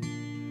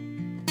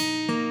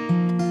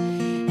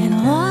 And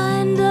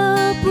lined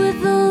up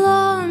with the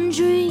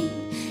laundry,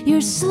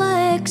 your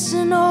slacks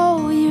and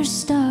all your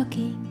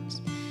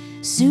stockings,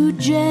 suit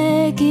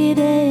jacket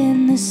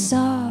and the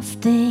soft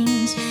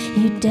things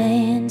you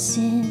dance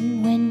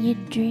in when you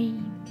dream.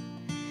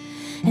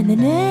 And the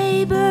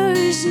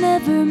neighbors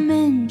never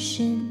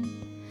mention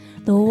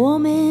the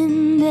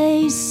woman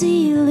they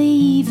see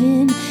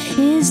leaving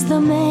is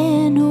the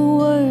man who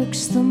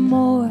works the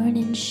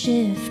morning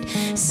shift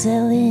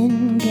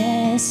selling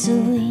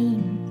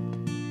gasoline.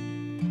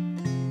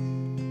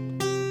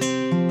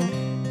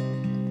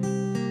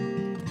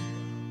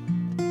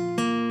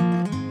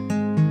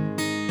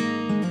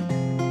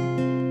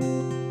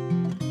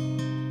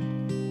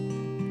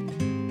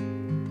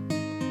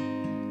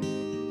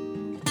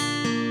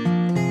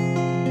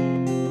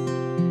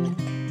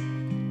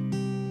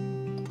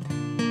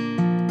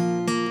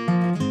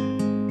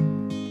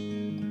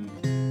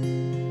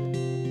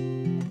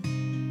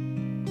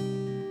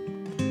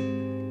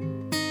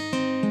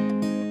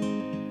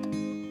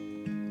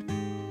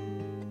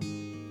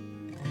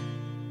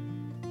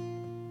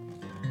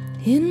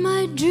 In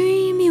my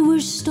dream you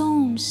were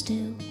stone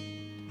still,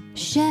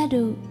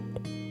 shadowed,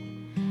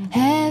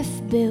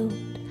 half-built,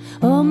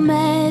 a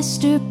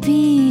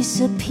masterpiece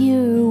of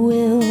pure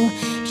will,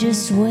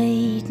 just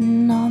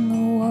waiting on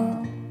the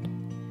world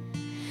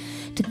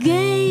to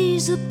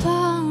gaze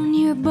upon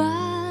your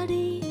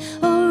body,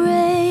 a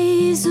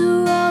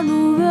razor on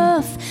a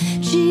rough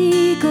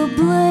cheek, a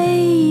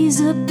blaze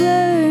of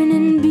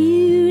burning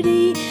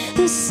beauty,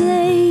 the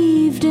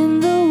saved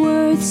and the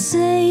worth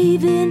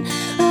saving,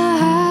 a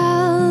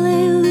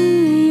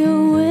hallelujah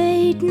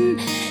waiting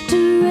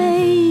to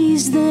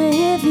raise the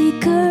heavy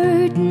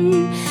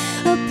curtain,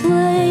 a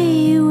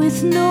play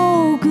with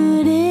no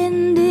good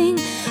ending,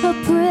 a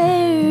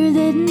prayer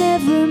that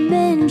never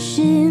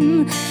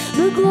mentioned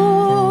the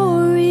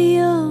glory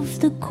of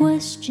the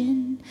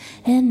question,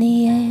 and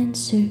the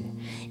answer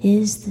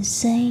is the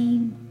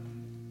same.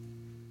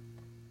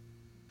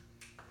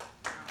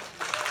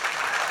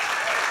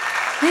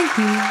 Thank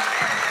you.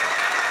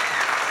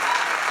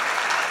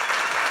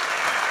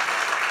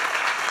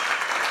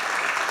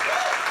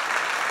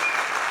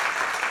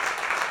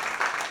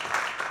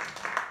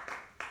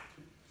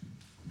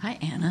 Hi,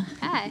 Anna.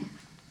 Hi.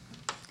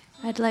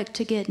 I'd like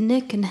to get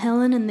Nick and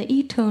Helen and the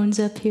E-Tones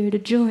up here to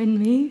join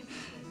me.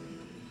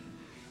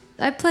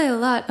 I play a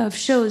lot of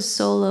shows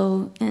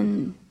solo,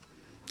 and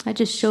I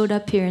just showed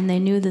up here and they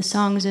knew the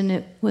songs and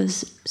it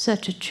was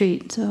such a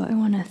treat, so I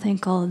want to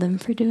thank all of them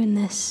for doing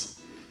this.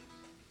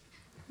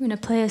 I'm going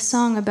to play a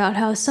song about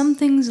how some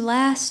things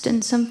last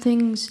and some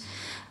things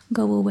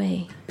go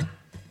away.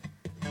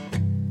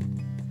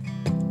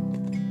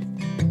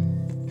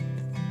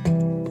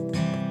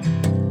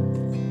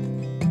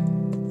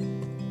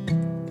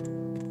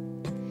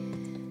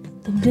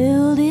 The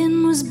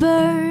building was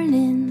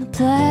burning, the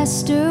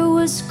plaster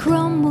was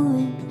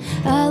crumbling.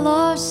 I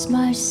lost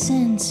my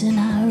sense and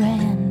I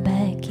ran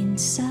back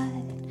inside.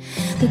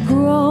 The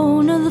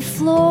groan of the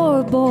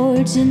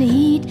floorboards and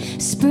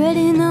heat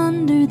spreading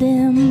under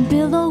them,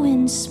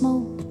 billowing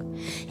smoke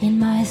in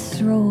my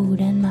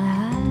throat and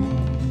my eyes.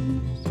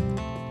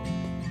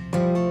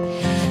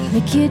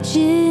 The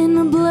kitchen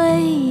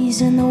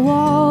ablaze and the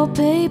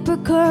wallpaper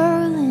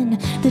curling,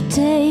 the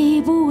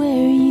table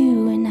where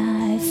you and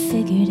I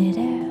figured it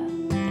out.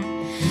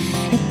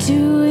 At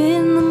 2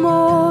 in the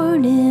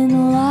morning,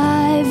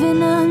 alive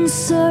and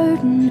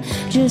uncertain,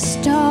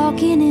 just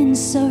talking in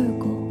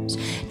circles,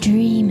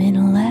 dreaming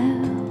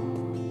aloud.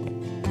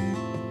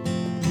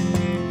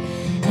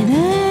 And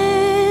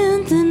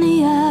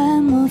Anthony,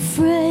 I'm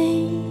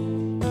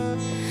afraid,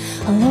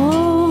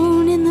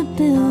 alone in the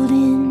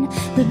building,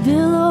 the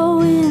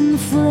billowing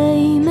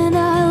flame, and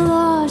I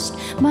lost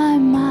my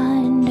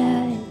mind,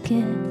 I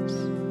guess.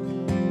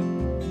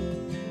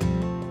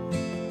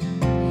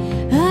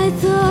 I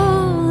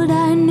thought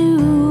I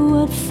knew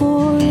what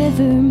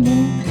forever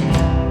meant.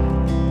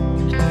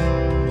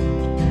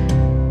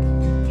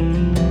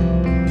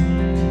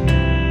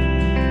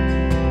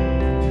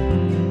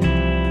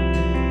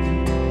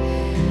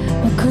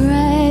 A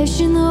crash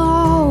in the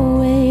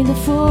hallway, the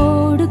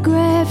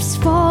photographs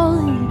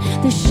falling,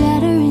 the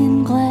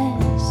shattering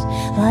glass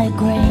like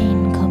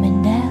rain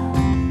coming down.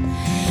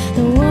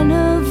 The one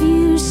of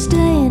you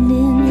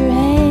standing, your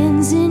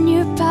hands in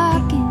your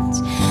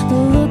pockets, the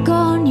look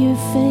on your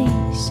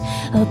face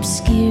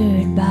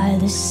obscured by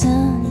the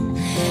sun.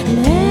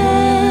 And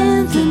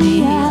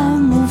Anthony,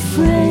 I'm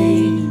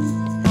afraid,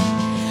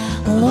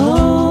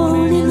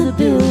 alone in the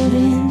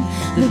building,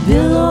 the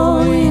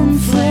billowing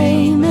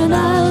flame, and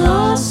I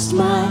lost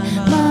my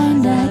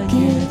mind, I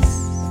guess.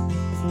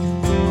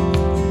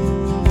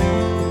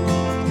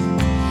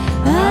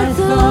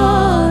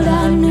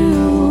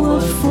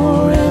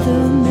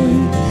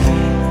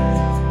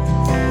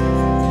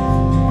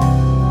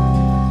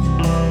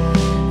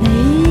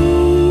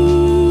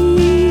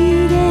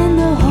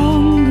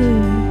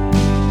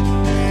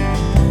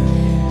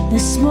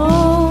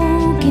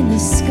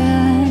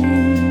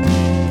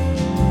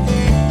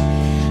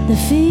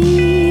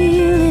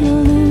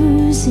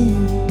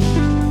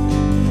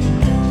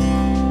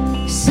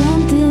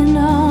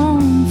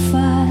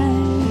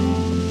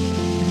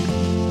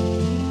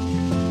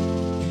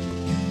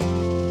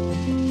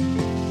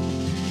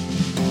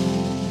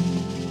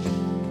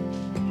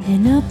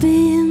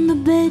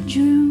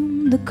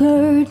 The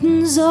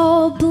curtains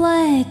all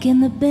black in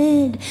the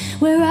bed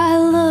where I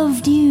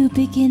loved you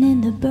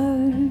beginning to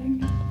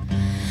burn.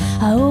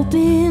 I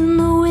open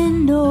the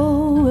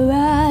window where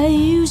I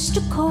used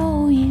to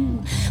call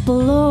you.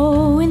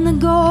 Below in the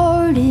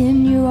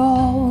garden, you're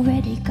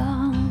already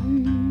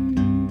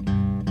gone.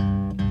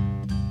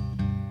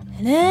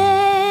 And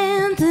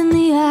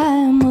Anthony,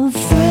 I'm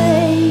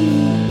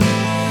afraid.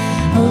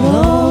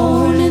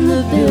 Alone in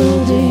the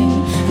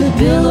building, the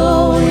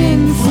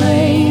billowing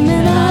flame,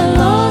 and I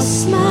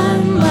lost my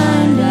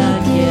mind, I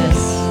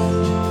guess.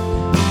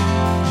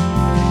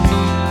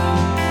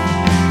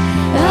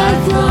 I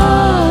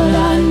thought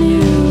I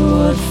knew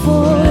what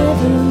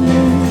forever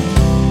meant.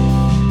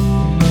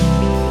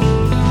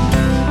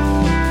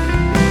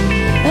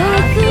 I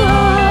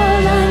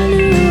thought I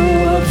knew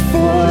what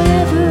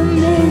forever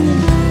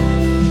meant.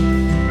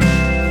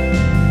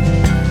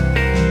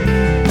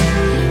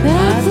 I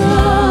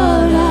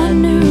thought I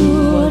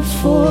knew what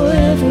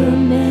forever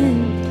meant.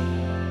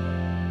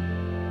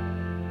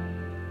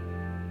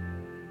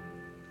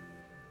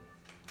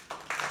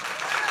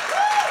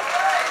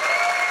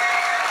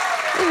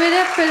 Give it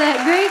up for that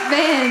great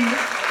band.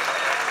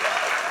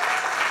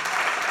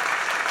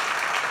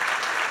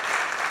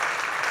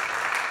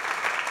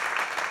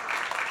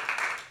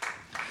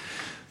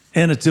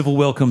 Anna Tivel,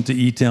 welcome to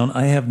E-Town.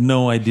 I have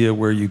no idea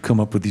where you come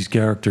up with these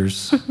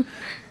characters.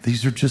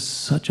 These are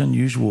just such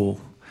unusual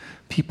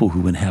people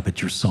who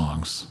inhabit your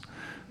songs.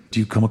 Do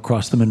you come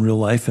across them in real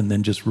life and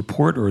then just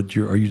report, or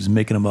are you just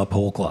making them up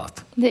whole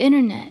cloth? The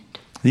internet.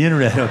 The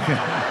internet, okay.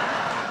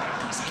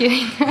 Just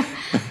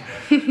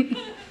kidding.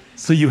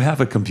 So you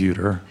have a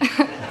computer.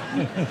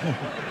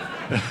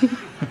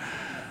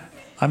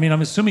 I mean,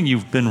 I'm assuming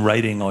you've been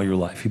writing all your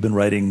life. You've been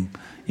writing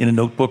in a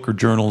notebook or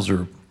journals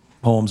or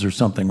poems or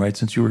something, right?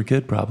 Since you were a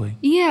kid, probably.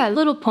 Yeah,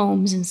 little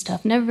poems and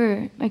stuff.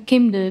 I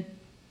came to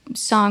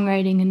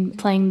songwriting and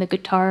playing the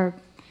guitar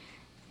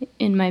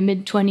in my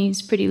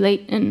mid-20s pretty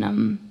late.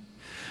 And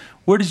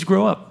Where did you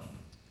grow up?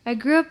 I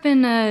grew up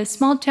in a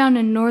small town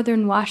in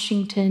northern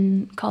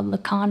Washington called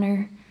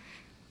LaConner,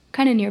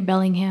 kind of near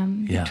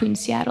Bellingham, Yeah. between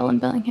Seattle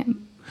and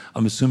Bellingham.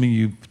 I'm assuming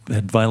you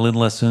had violin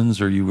lessons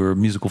or you were a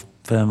musical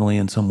family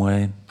in some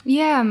way.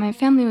 Yeah, my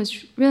family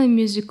was really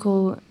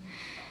musical.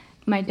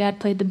 My dad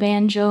played the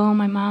banjo,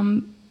 my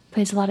mom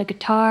plays a lot of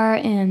guitar,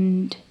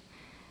 and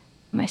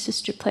my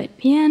sister played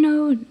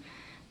piano.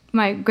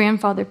 My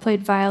grandfather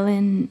played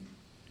violin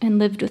and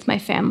lived with my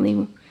family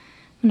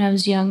when I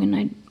was young, and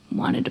I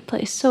wanted to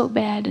play so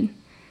bad. And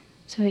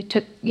so I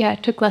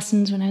took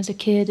lessons when I was a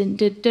kid and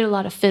did a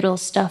lot of fiddle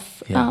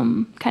stuff,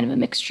 Yeah. kind of a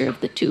mixture of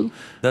the two.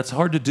 That's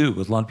hard to do.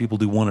 A lot of people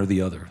do one or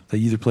the other. They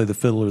either play the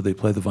fiddle or they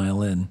play the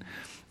violin.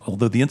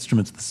 Although the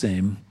instrument's the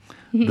same,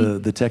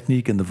 the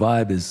technique and the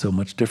vibe is so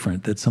much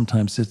different that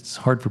sometimes it's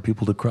hard for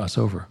people to cross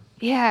over.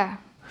 Yeah.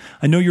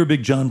 I know you're a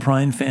big John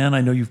Prine fan.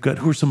 I know you've got,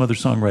 who are some other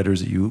songwriters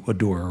that you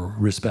adore or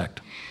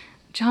respect?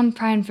 John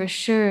Prine for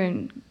sure,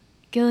 and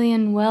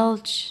Gillian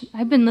Welch.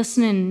 I've been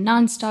listening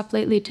nonstop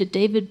lately to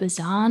David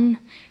Bazan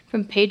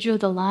from Pedro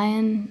the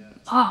Lion.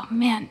 Oh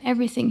man,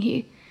 everything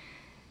he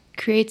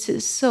creates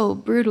is so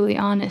brutally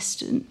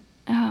honest. And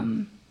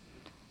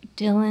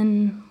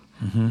Dylan,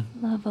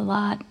 love a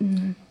lot,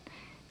 and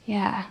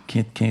yeah.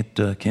 Can't beat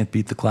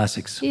the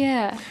classics.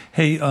 Yeah.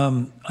 Hey,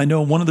 I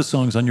know one of the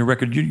songs on your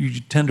record, you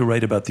tend to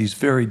write about these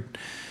very,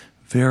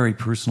 very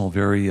personal,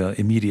 very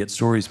immediate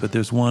stories, but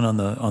there's one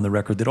on the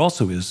record that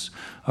also is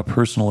a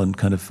personal and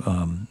kind of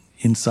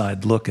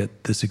inside look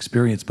at this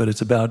experience, but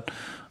it's about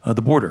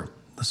the border,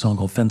 the song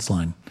called Fence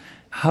Line.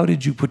 How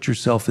did you put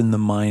yourself in the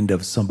mind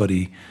of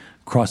somebody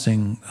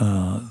crossing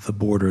the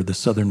border, the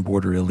southern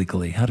border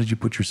illegally? How did you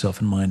put yourself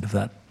in mind of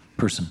that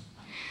person?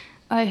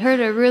 I heard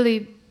a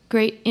really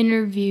great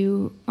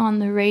interview on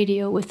the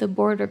radio with a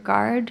border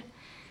guard,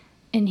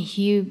 and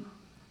he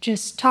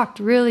just talked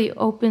really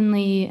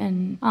openly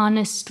and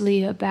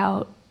honestly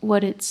about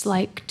what it's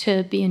like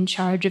to be in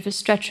charge of a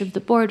stretch of the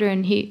border,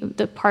 and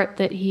the part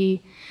that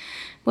he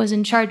was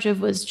in charge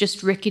of was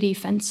just rickety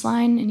fence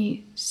line, and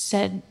he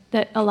said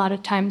that a lot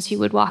of times he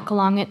would walk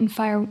along it and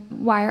fire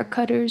wire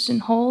cutters in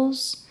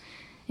holes,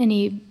 and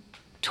he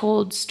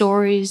told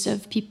stories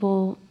of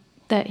people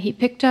that he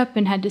picked up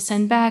and had to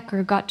send back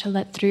or got to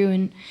let through,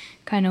 and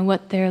kind of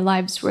what their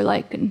lives were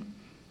like. And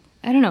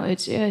I don't know,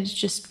 it was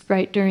just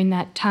right during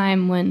that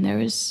time when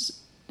there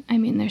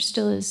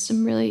still is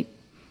some really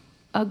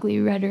ugly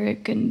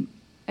rhetoric, and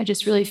I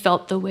just really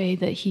felt the way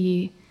that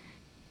he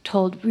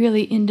told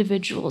really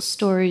individual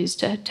stories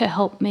to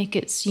help make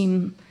it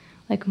seem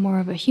like more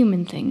of a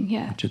human thing.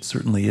 Yeah. Which it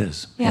certainly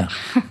is. Yeah.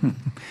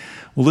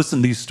 Well,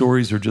 listen, these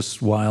stories are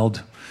just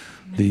wild.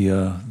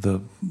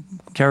 The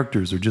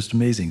characters are just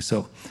amazing.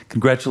 So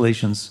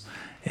congratulations.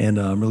 And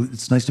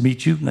it's nice to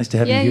meet you. Nice to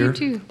have you here. Yeah, you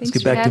too. Let's Thanks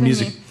get for back to having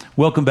music. me.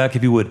 Welcome back,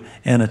 if you would,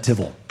 Anna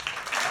Tivel.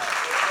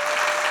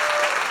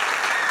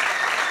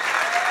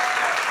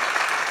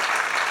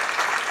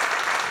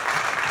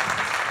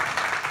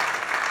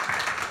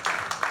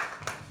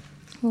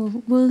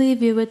 We'll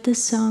leave you with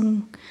this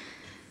song.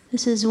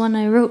 This is one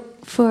I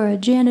wrote for a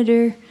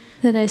janitor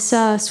that I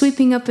saw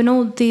sweeping up an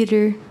old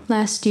theater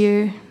last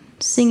year,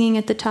 singing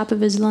at the top of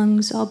his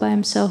lungs all by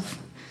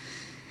himself.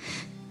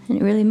 And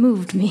it really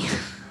moved me.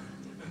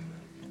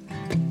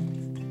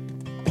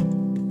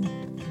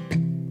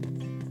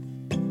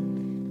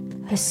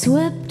 I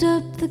swept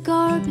up the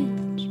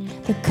garbage,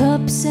 the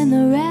cups and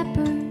the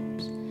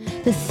wrappers.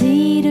 The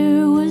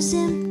theater was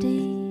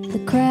empty,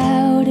 the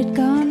crowd had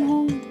gone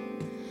home.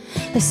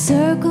 A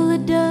circle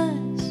of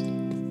dust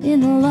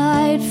in the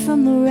light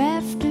from the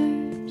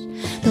rafters,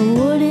 the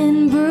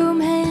wooden broom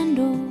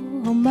handle,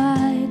 a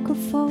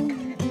microphone.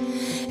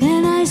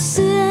 And I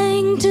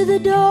sang to the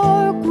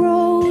dark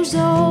rose,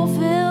 all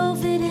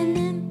velvet and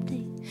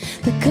empty,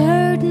 the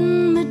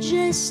curtain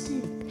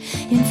majestic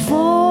in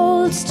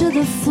folds to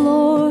the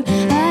floor.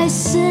 I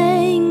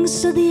sang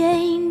so the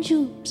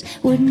angels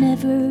would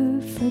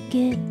never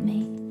forget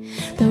me,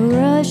 the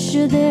rush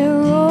of their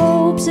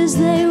robes as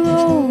they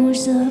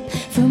rose up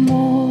for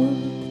more.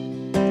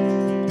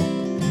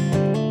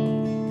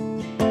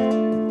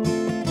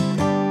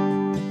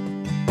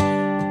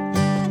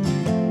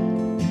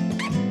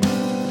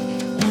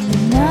 And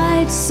the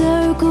night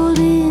circled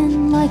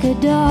in like a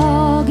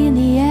dog in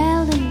the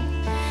alley,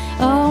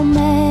 all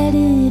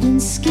matted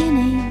and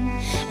skinny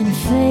and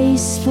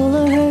face full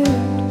of hurt.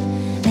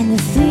 And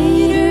the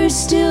theater's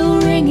still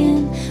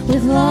ringing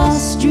with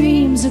lost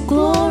dreams of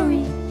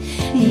glory,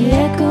 the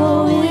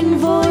echoing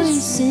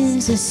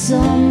voices of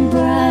some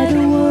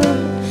brighter world.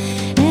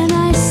 And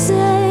I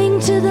sang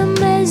to the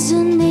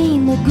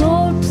mezzanine, the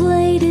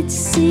gold-plated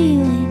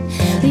ceiling,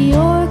 the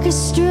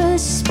orchestra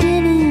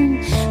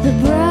spinning, the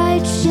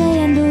bright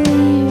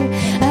chandelier.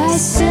 I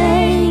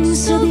sang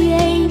so the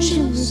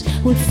angels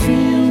would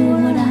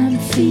feel what I'm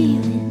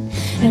feeling,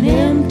 an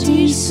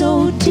empty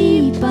so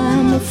deep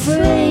I'm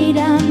afraid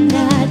I'm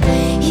not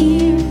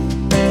here.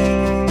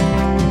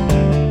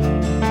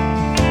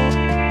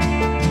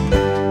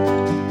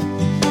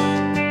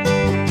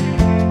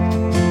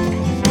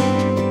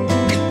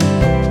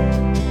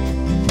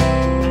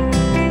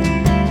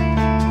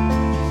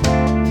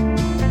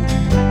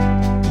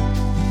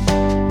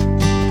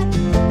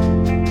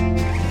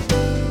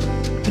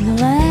 And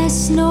the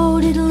last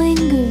note had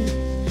lingered,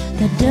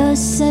 the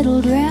dust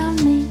settled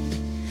round me,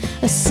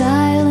 a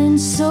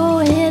silence so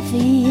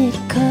heavy it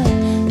cut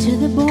to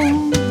the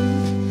bone.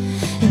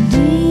 And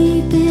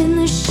deep in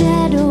the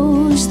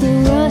shadows, the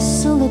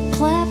rustle of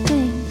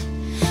clapping,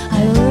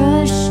 I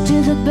rushed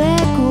to the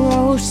back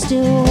row,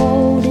 still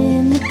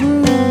holding the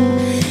broom.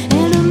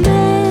 And a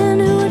man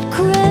who had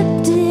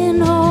crept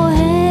in, all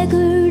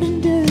haggard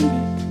and dirty,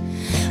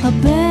 a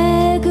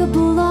bag of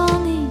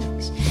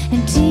belongings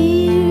and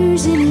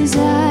tears in his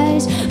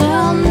eyes.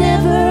 I'll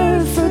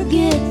never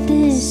forget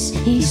this,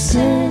 he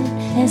said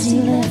as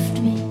he left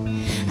me.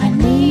 I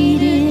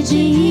needed to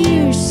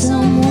hear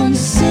someone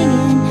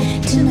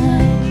singing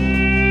tonight.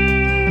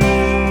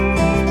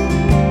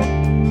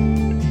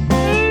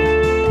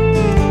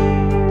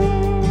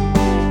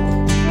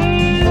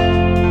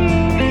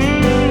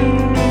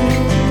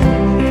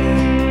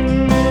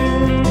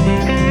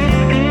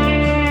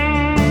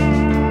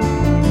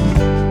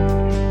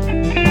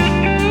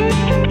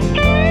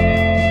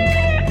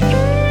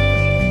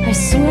 I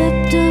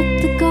swept up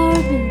the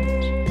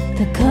garbage,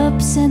 the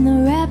cups and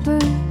the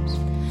wrappers.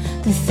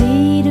 The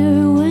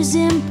theater was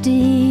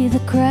empty, the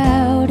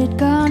crowd had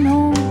gone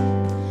home.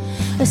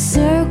 A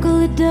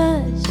circle of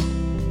dust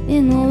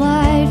in the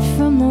light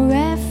from the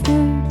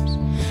rafters,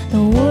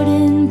 the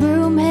wooden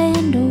broom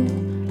handle,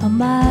 a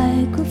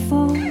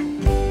microphone.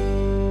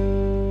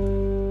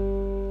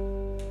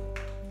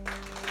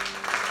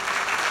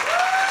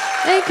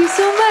 Thank you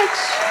so much.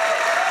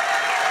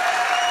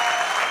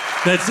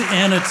 That's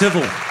Anna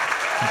Tivel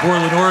from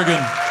Portland,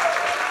 Oregon.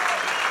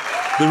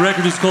 The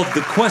record is called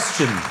The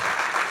Question,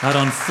 out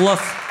on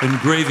Fluff and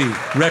Gravy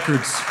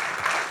Records.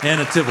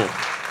 Anna Tivel.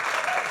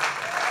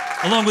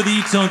 Along with the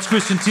E-Tones,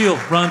 Christian Teal,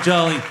 Ron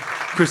Jolly,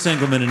 Chris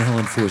Engelman, and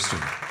Helen Forster.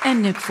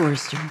 And Nick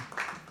Forster.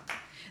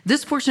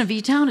 This portion of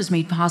E-Town is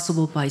made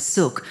possible by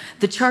Silk,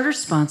 the charter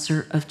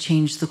sponsor of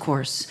Change the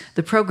Course.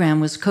 The program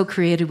was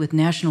co-created with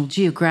National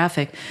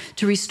Geographic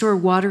to restore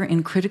water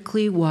in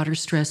critically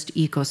water-stressed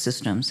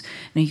ecosystems.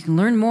 Now, you can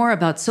learn more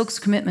about Silk's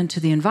commitment to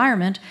the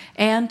environment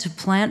and to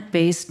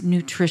plant-based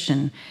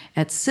nutrition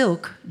at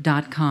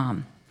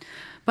silk.com.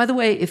 By the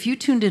way, if you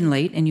tuned in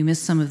late and you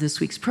missed some of this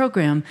week's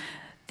program,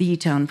 the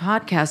E-Town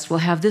podcast will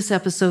have this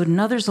episode and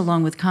others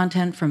along with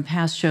content from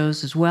past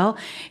shows as well.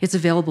 It's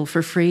available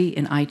for free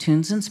in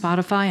iTunes and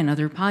Spotify and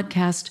other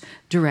podcast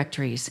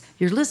directories.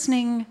 You're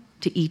listening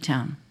to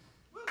E-Town.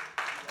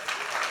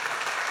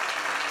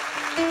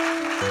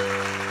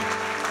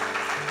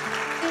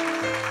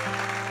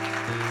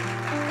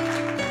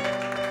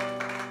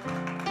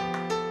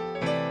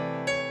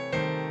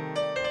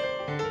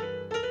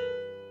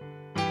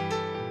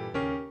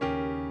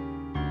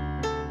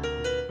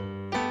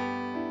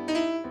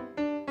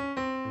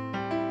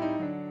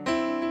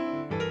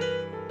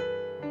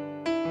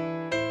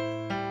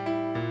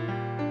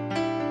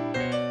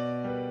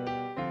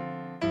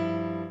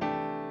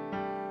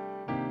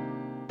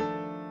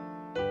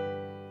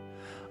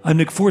 I'm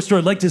Nick Forster.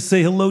 I'd like to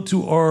say hello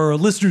to our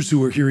listeners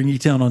who are hearing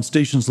E-Town on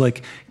stations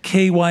like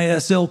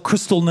KYSL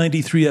Crystal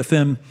 93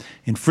 FM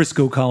in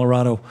Frisco,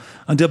 Colorado,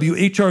 on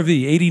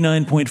WHRV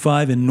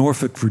 89.5 in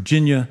Norfolk,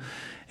 Virginia,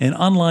 and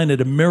online at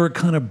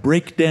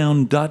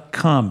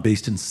AmericanaBreakdown.com,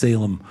 based in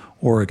Salem,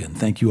 Oregon.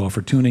 Thank you all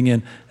for tuning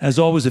in. As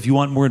always, if you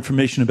want more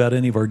information about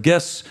any of our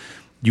guests,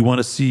 you want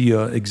to see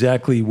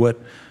exactly what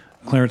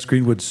Clarence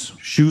Greenwood's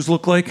shoes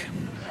look like,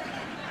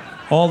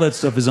 all that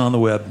stuff is on the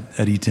web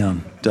at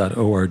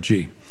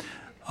etown.org.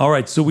 All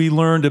right, so we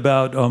learned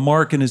about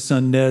Mark and his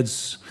son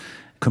Ned's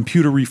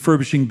computer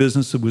refurbishing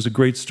business. It was a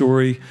great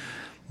story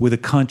with a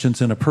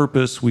conscience and a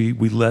purpose. We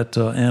let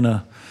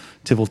Anna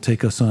Tivel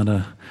take us on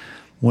a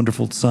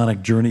wonderful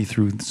sonic journey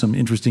through some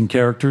interesting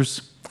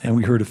characters. And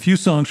we heard a few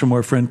songs from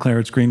our friend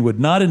Clarence Greenwood.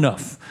 Not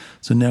enough.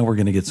 So now we're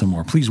going to get some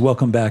more. Please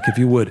welcome back, if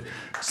you would,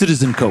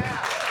 Citizen Cope.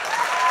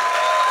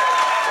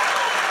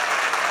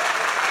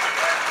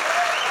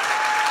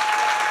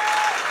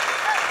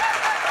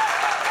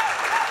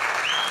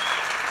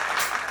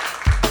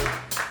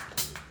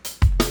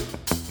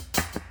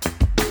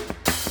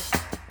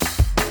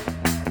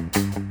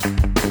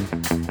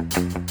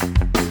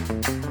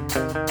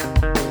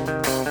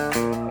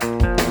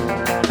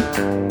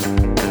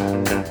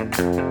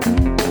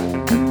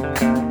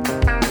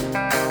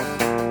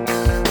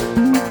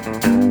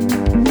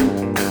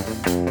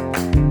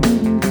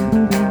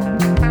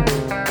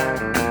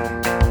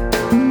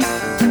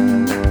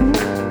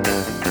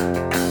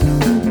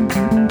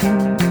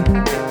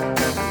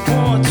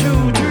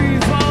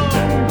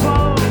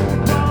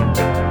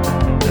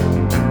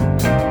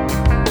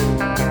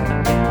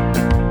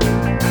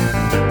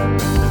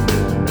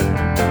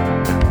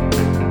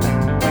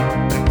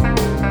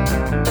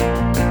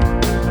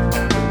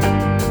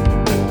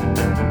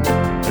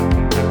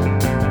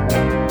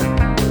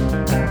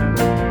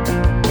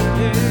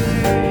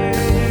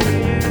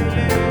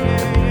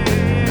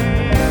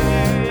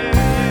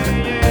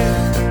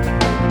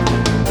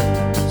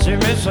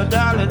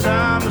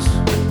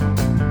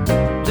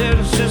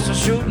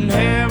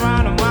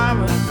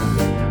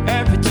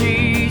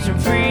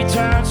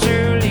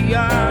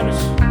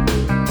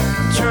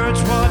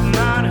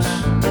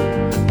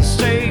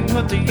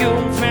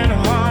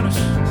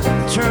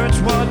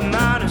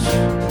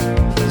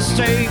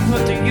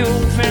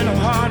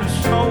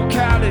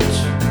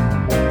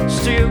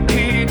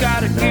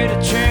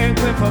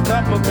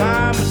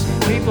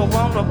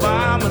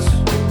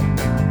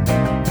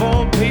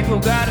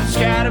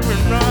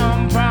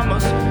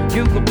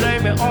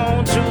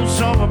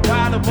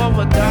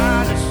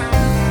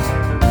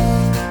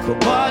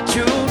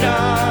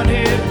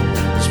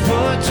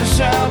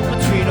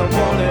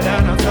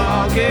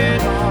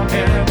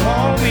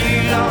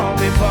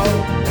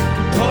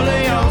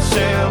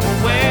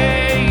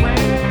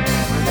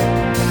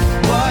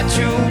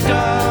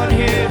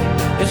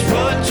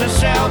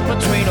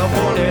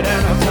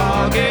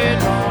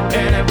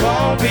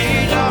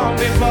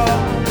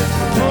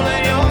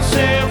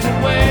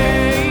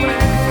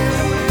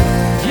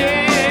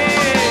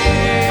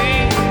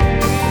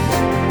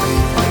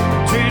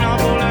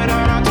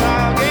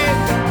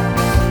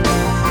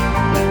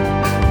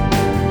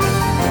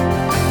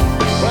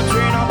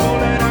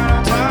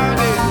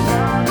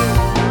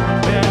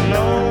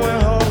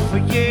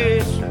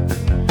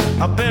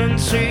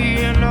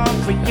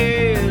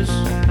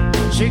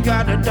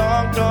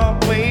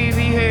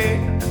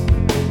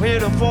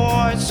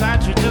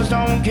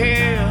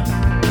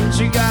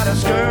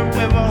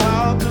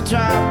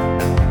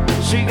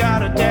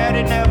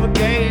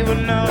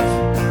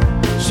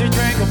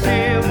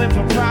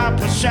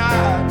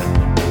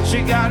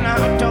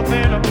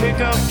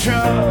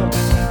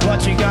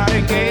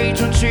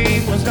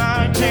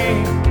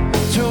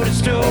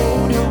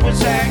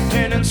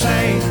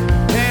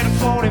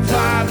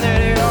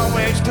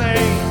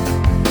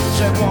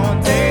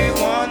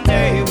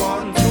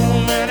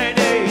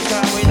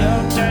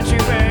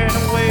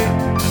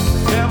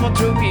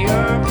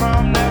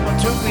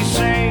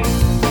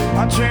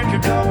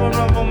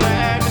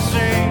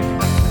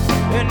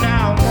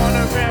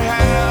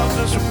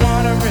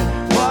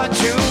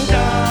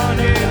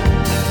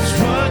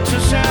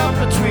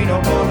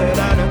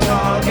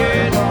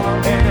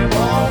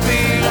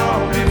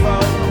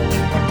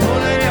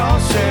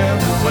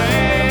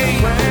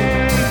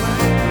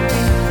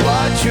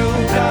 What you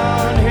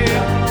done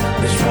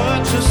here is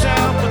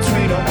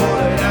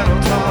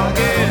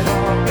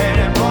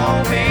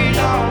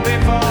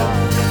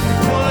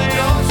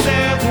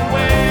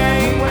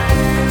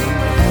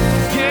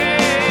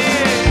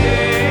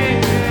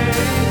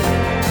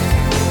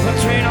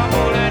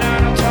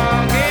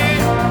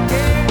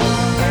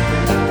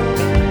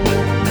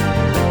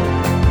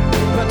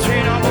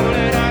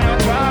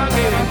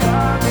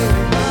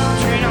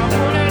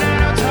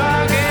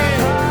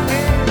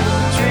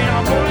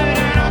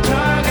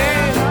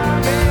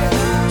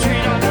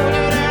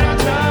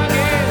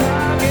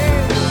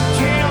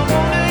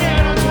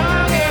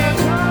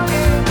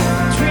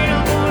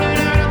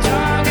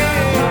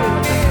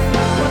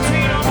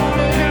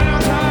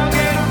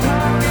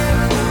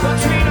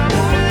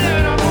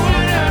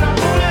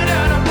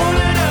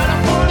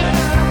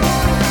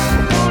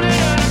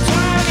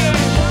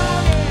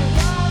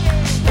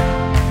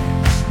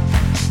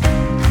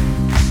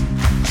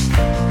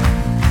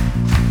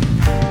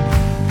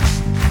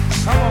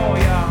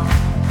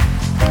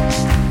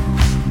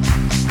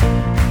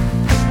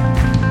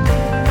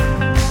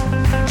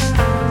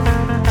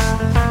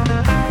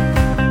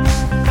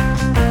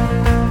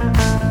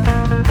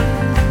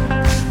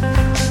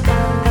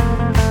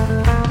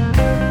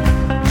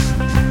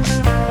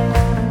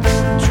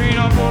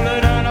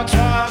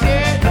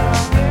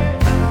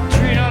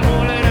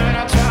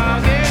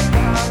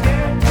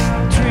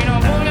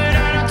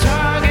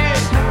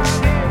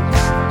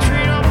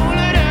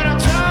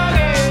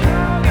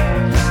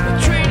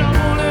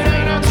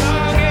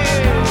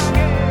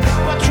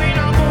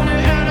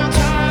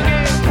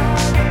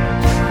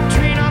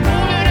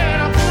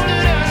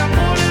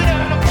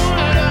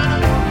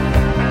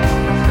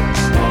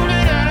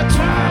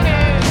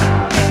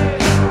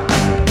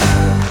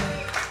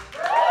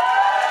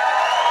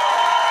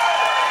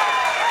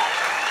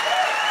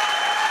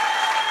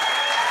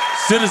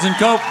Citizen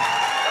Cope.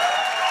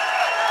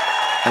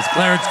 That's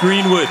Clarence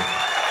Greenwood.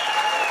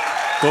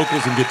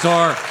 Vocals and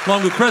guitar,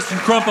 along with Preston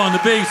Crump on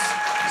the bass,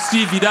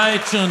 Steve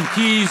Vidayach on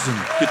keys and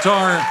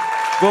guitar,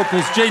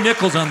 vocals, Jay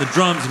Nichols on the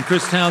drums, and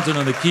Chris Townsend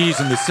on the keys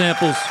and the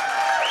samples.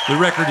 The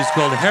record is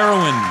called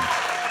Heroin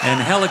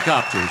and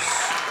Helicopters.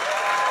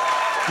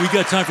 We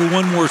got time for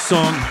one more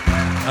song.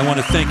 I want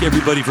to thank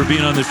everybody for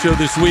being on the show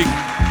this week.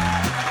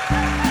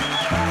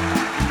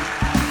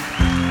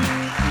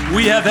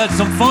 We have had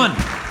some fun.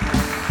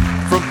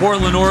 From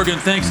Portland, Oregon,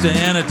 thanks to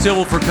Anna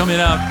Tivel for coming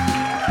out,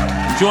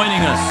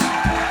 joining us.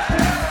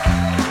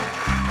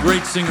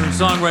 Great singer and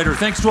songwriter.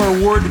 Thanks to our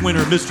award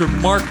winner, Mr.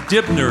 Mark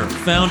Dibner,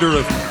 founder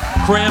of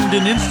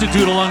Kramden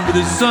Institute, along with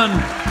his son,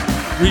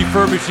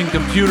 refurbishing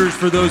computers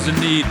for those in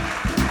need.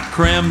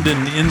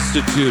 Kramden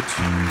Institute.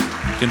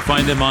 You can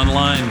find them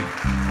online.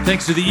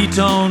 Thanks to the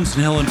E-Tones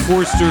and Helen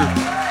Forster.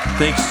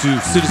 Thanks to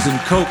Citizen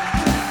Cope,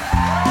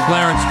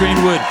 Clarence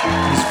Greenwood,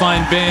 his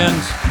fine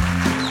band.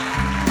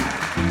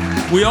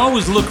 We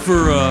always look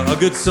for a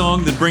good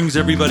song that brings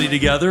everybody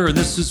together, and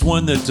this is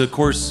one that, of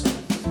course,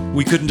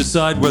 we couldn't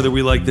decide whether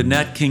we liked the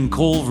Nat King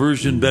Cole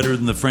version better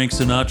than the Frank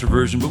Sinatra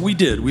version, but we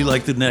did. We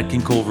liked the Nat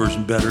King Cole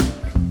version better.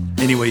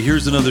 Anyway,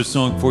 here's another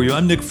song for you.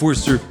 I'm Nick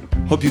Forster.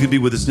 Hope you can be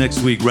with us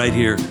next week right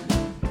here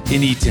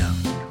in E-Town.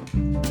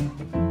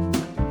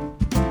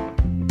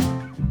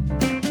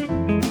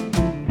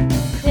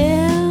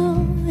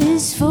 L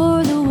is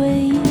for the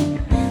way you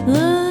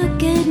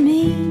look at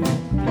me.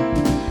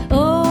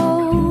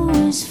 O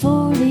is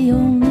for the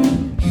only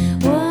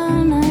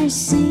one I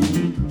see.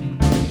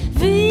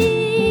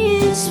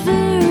 V is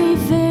very,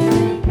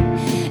 very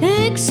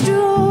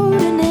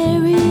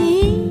extraordinary.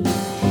 E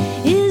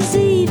is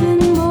even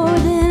more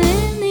than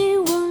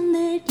anyone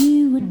that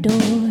you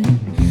adore.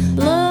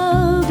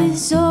 Love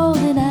is all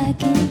that I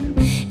can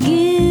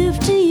give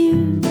to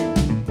you.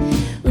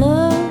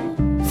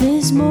 Love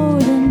is more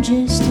than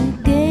just a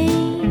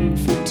game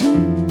for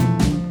two.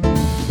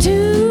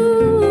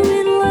 Two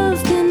in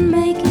love can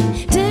make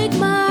it. Take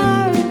my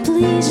heart and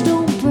please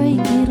don't break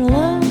it.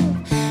 Love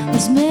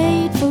was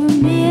made for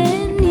me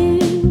and you.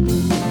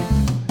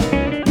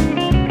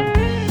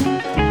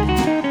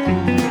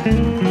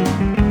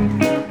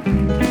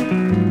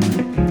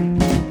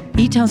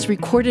 E-Town's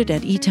recorded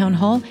at E-Town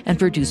Hall and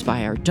produced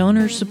by our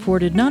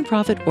donor-supported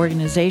nonprofit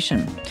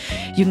organization.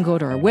 You can go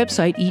to our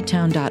website,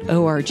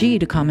 etown.org,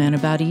 to comment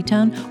about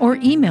E-Town, or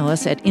email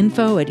us at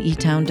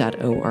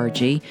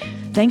info@etown.org.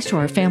 Thanks to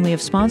our family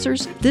of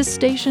sponsors, this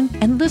station,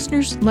 and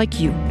listeners like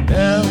you.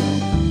 L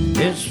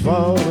is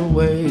for the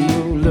way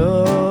you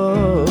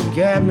look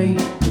at me.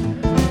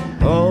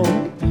 O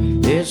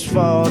is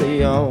for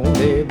the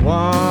only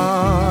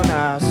one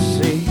I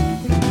see.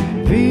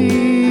 V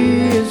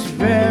is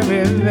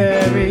very,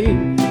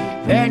 very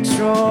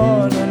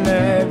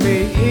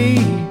extraordinary. E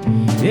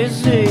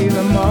is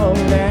even more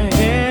than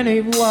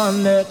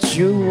anyone that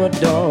you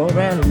adore.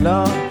 And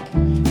love,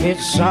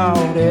 it's all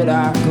that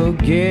I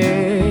could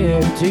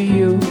give to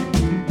you.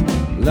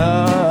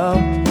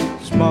 Love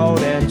is more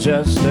than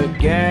just a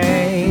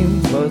game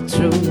for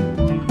two.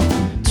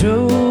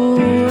 Two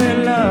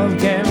in love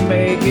can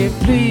make it.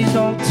 Please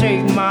don't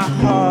take my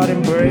heart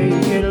and break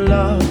it.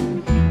 Love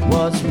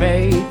was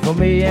made for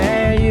me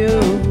and you.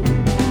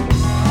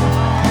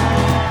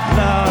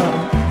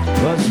 Love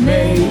was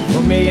made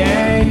for me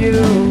and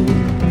you.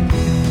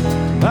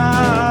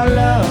 Our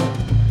love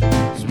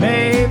was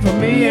made for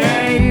me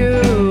and you.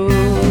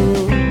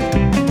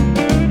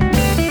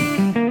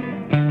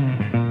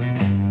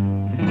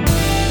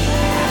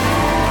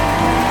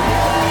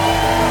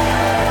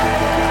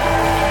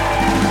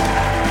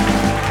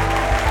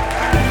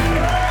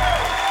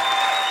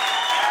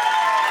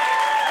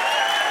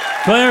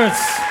 Clarence,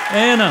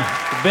 Anna,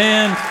 the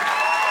band,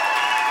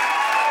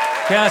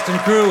 cast and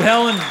crew,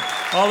 Helen,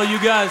 all of you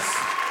guys.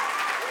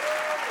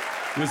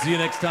 We'll see you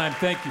next time.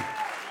 Thank you.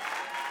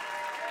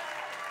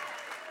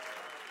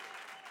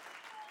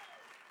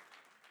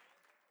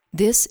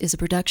 This is a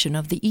production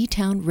of the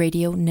E-Town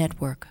Radio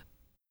Network.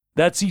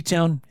 That's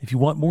E-Town. If you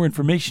want more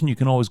information, you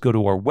can always go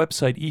to our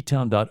website,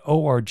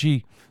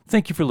 etown.org.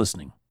 Thank you for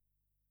listening.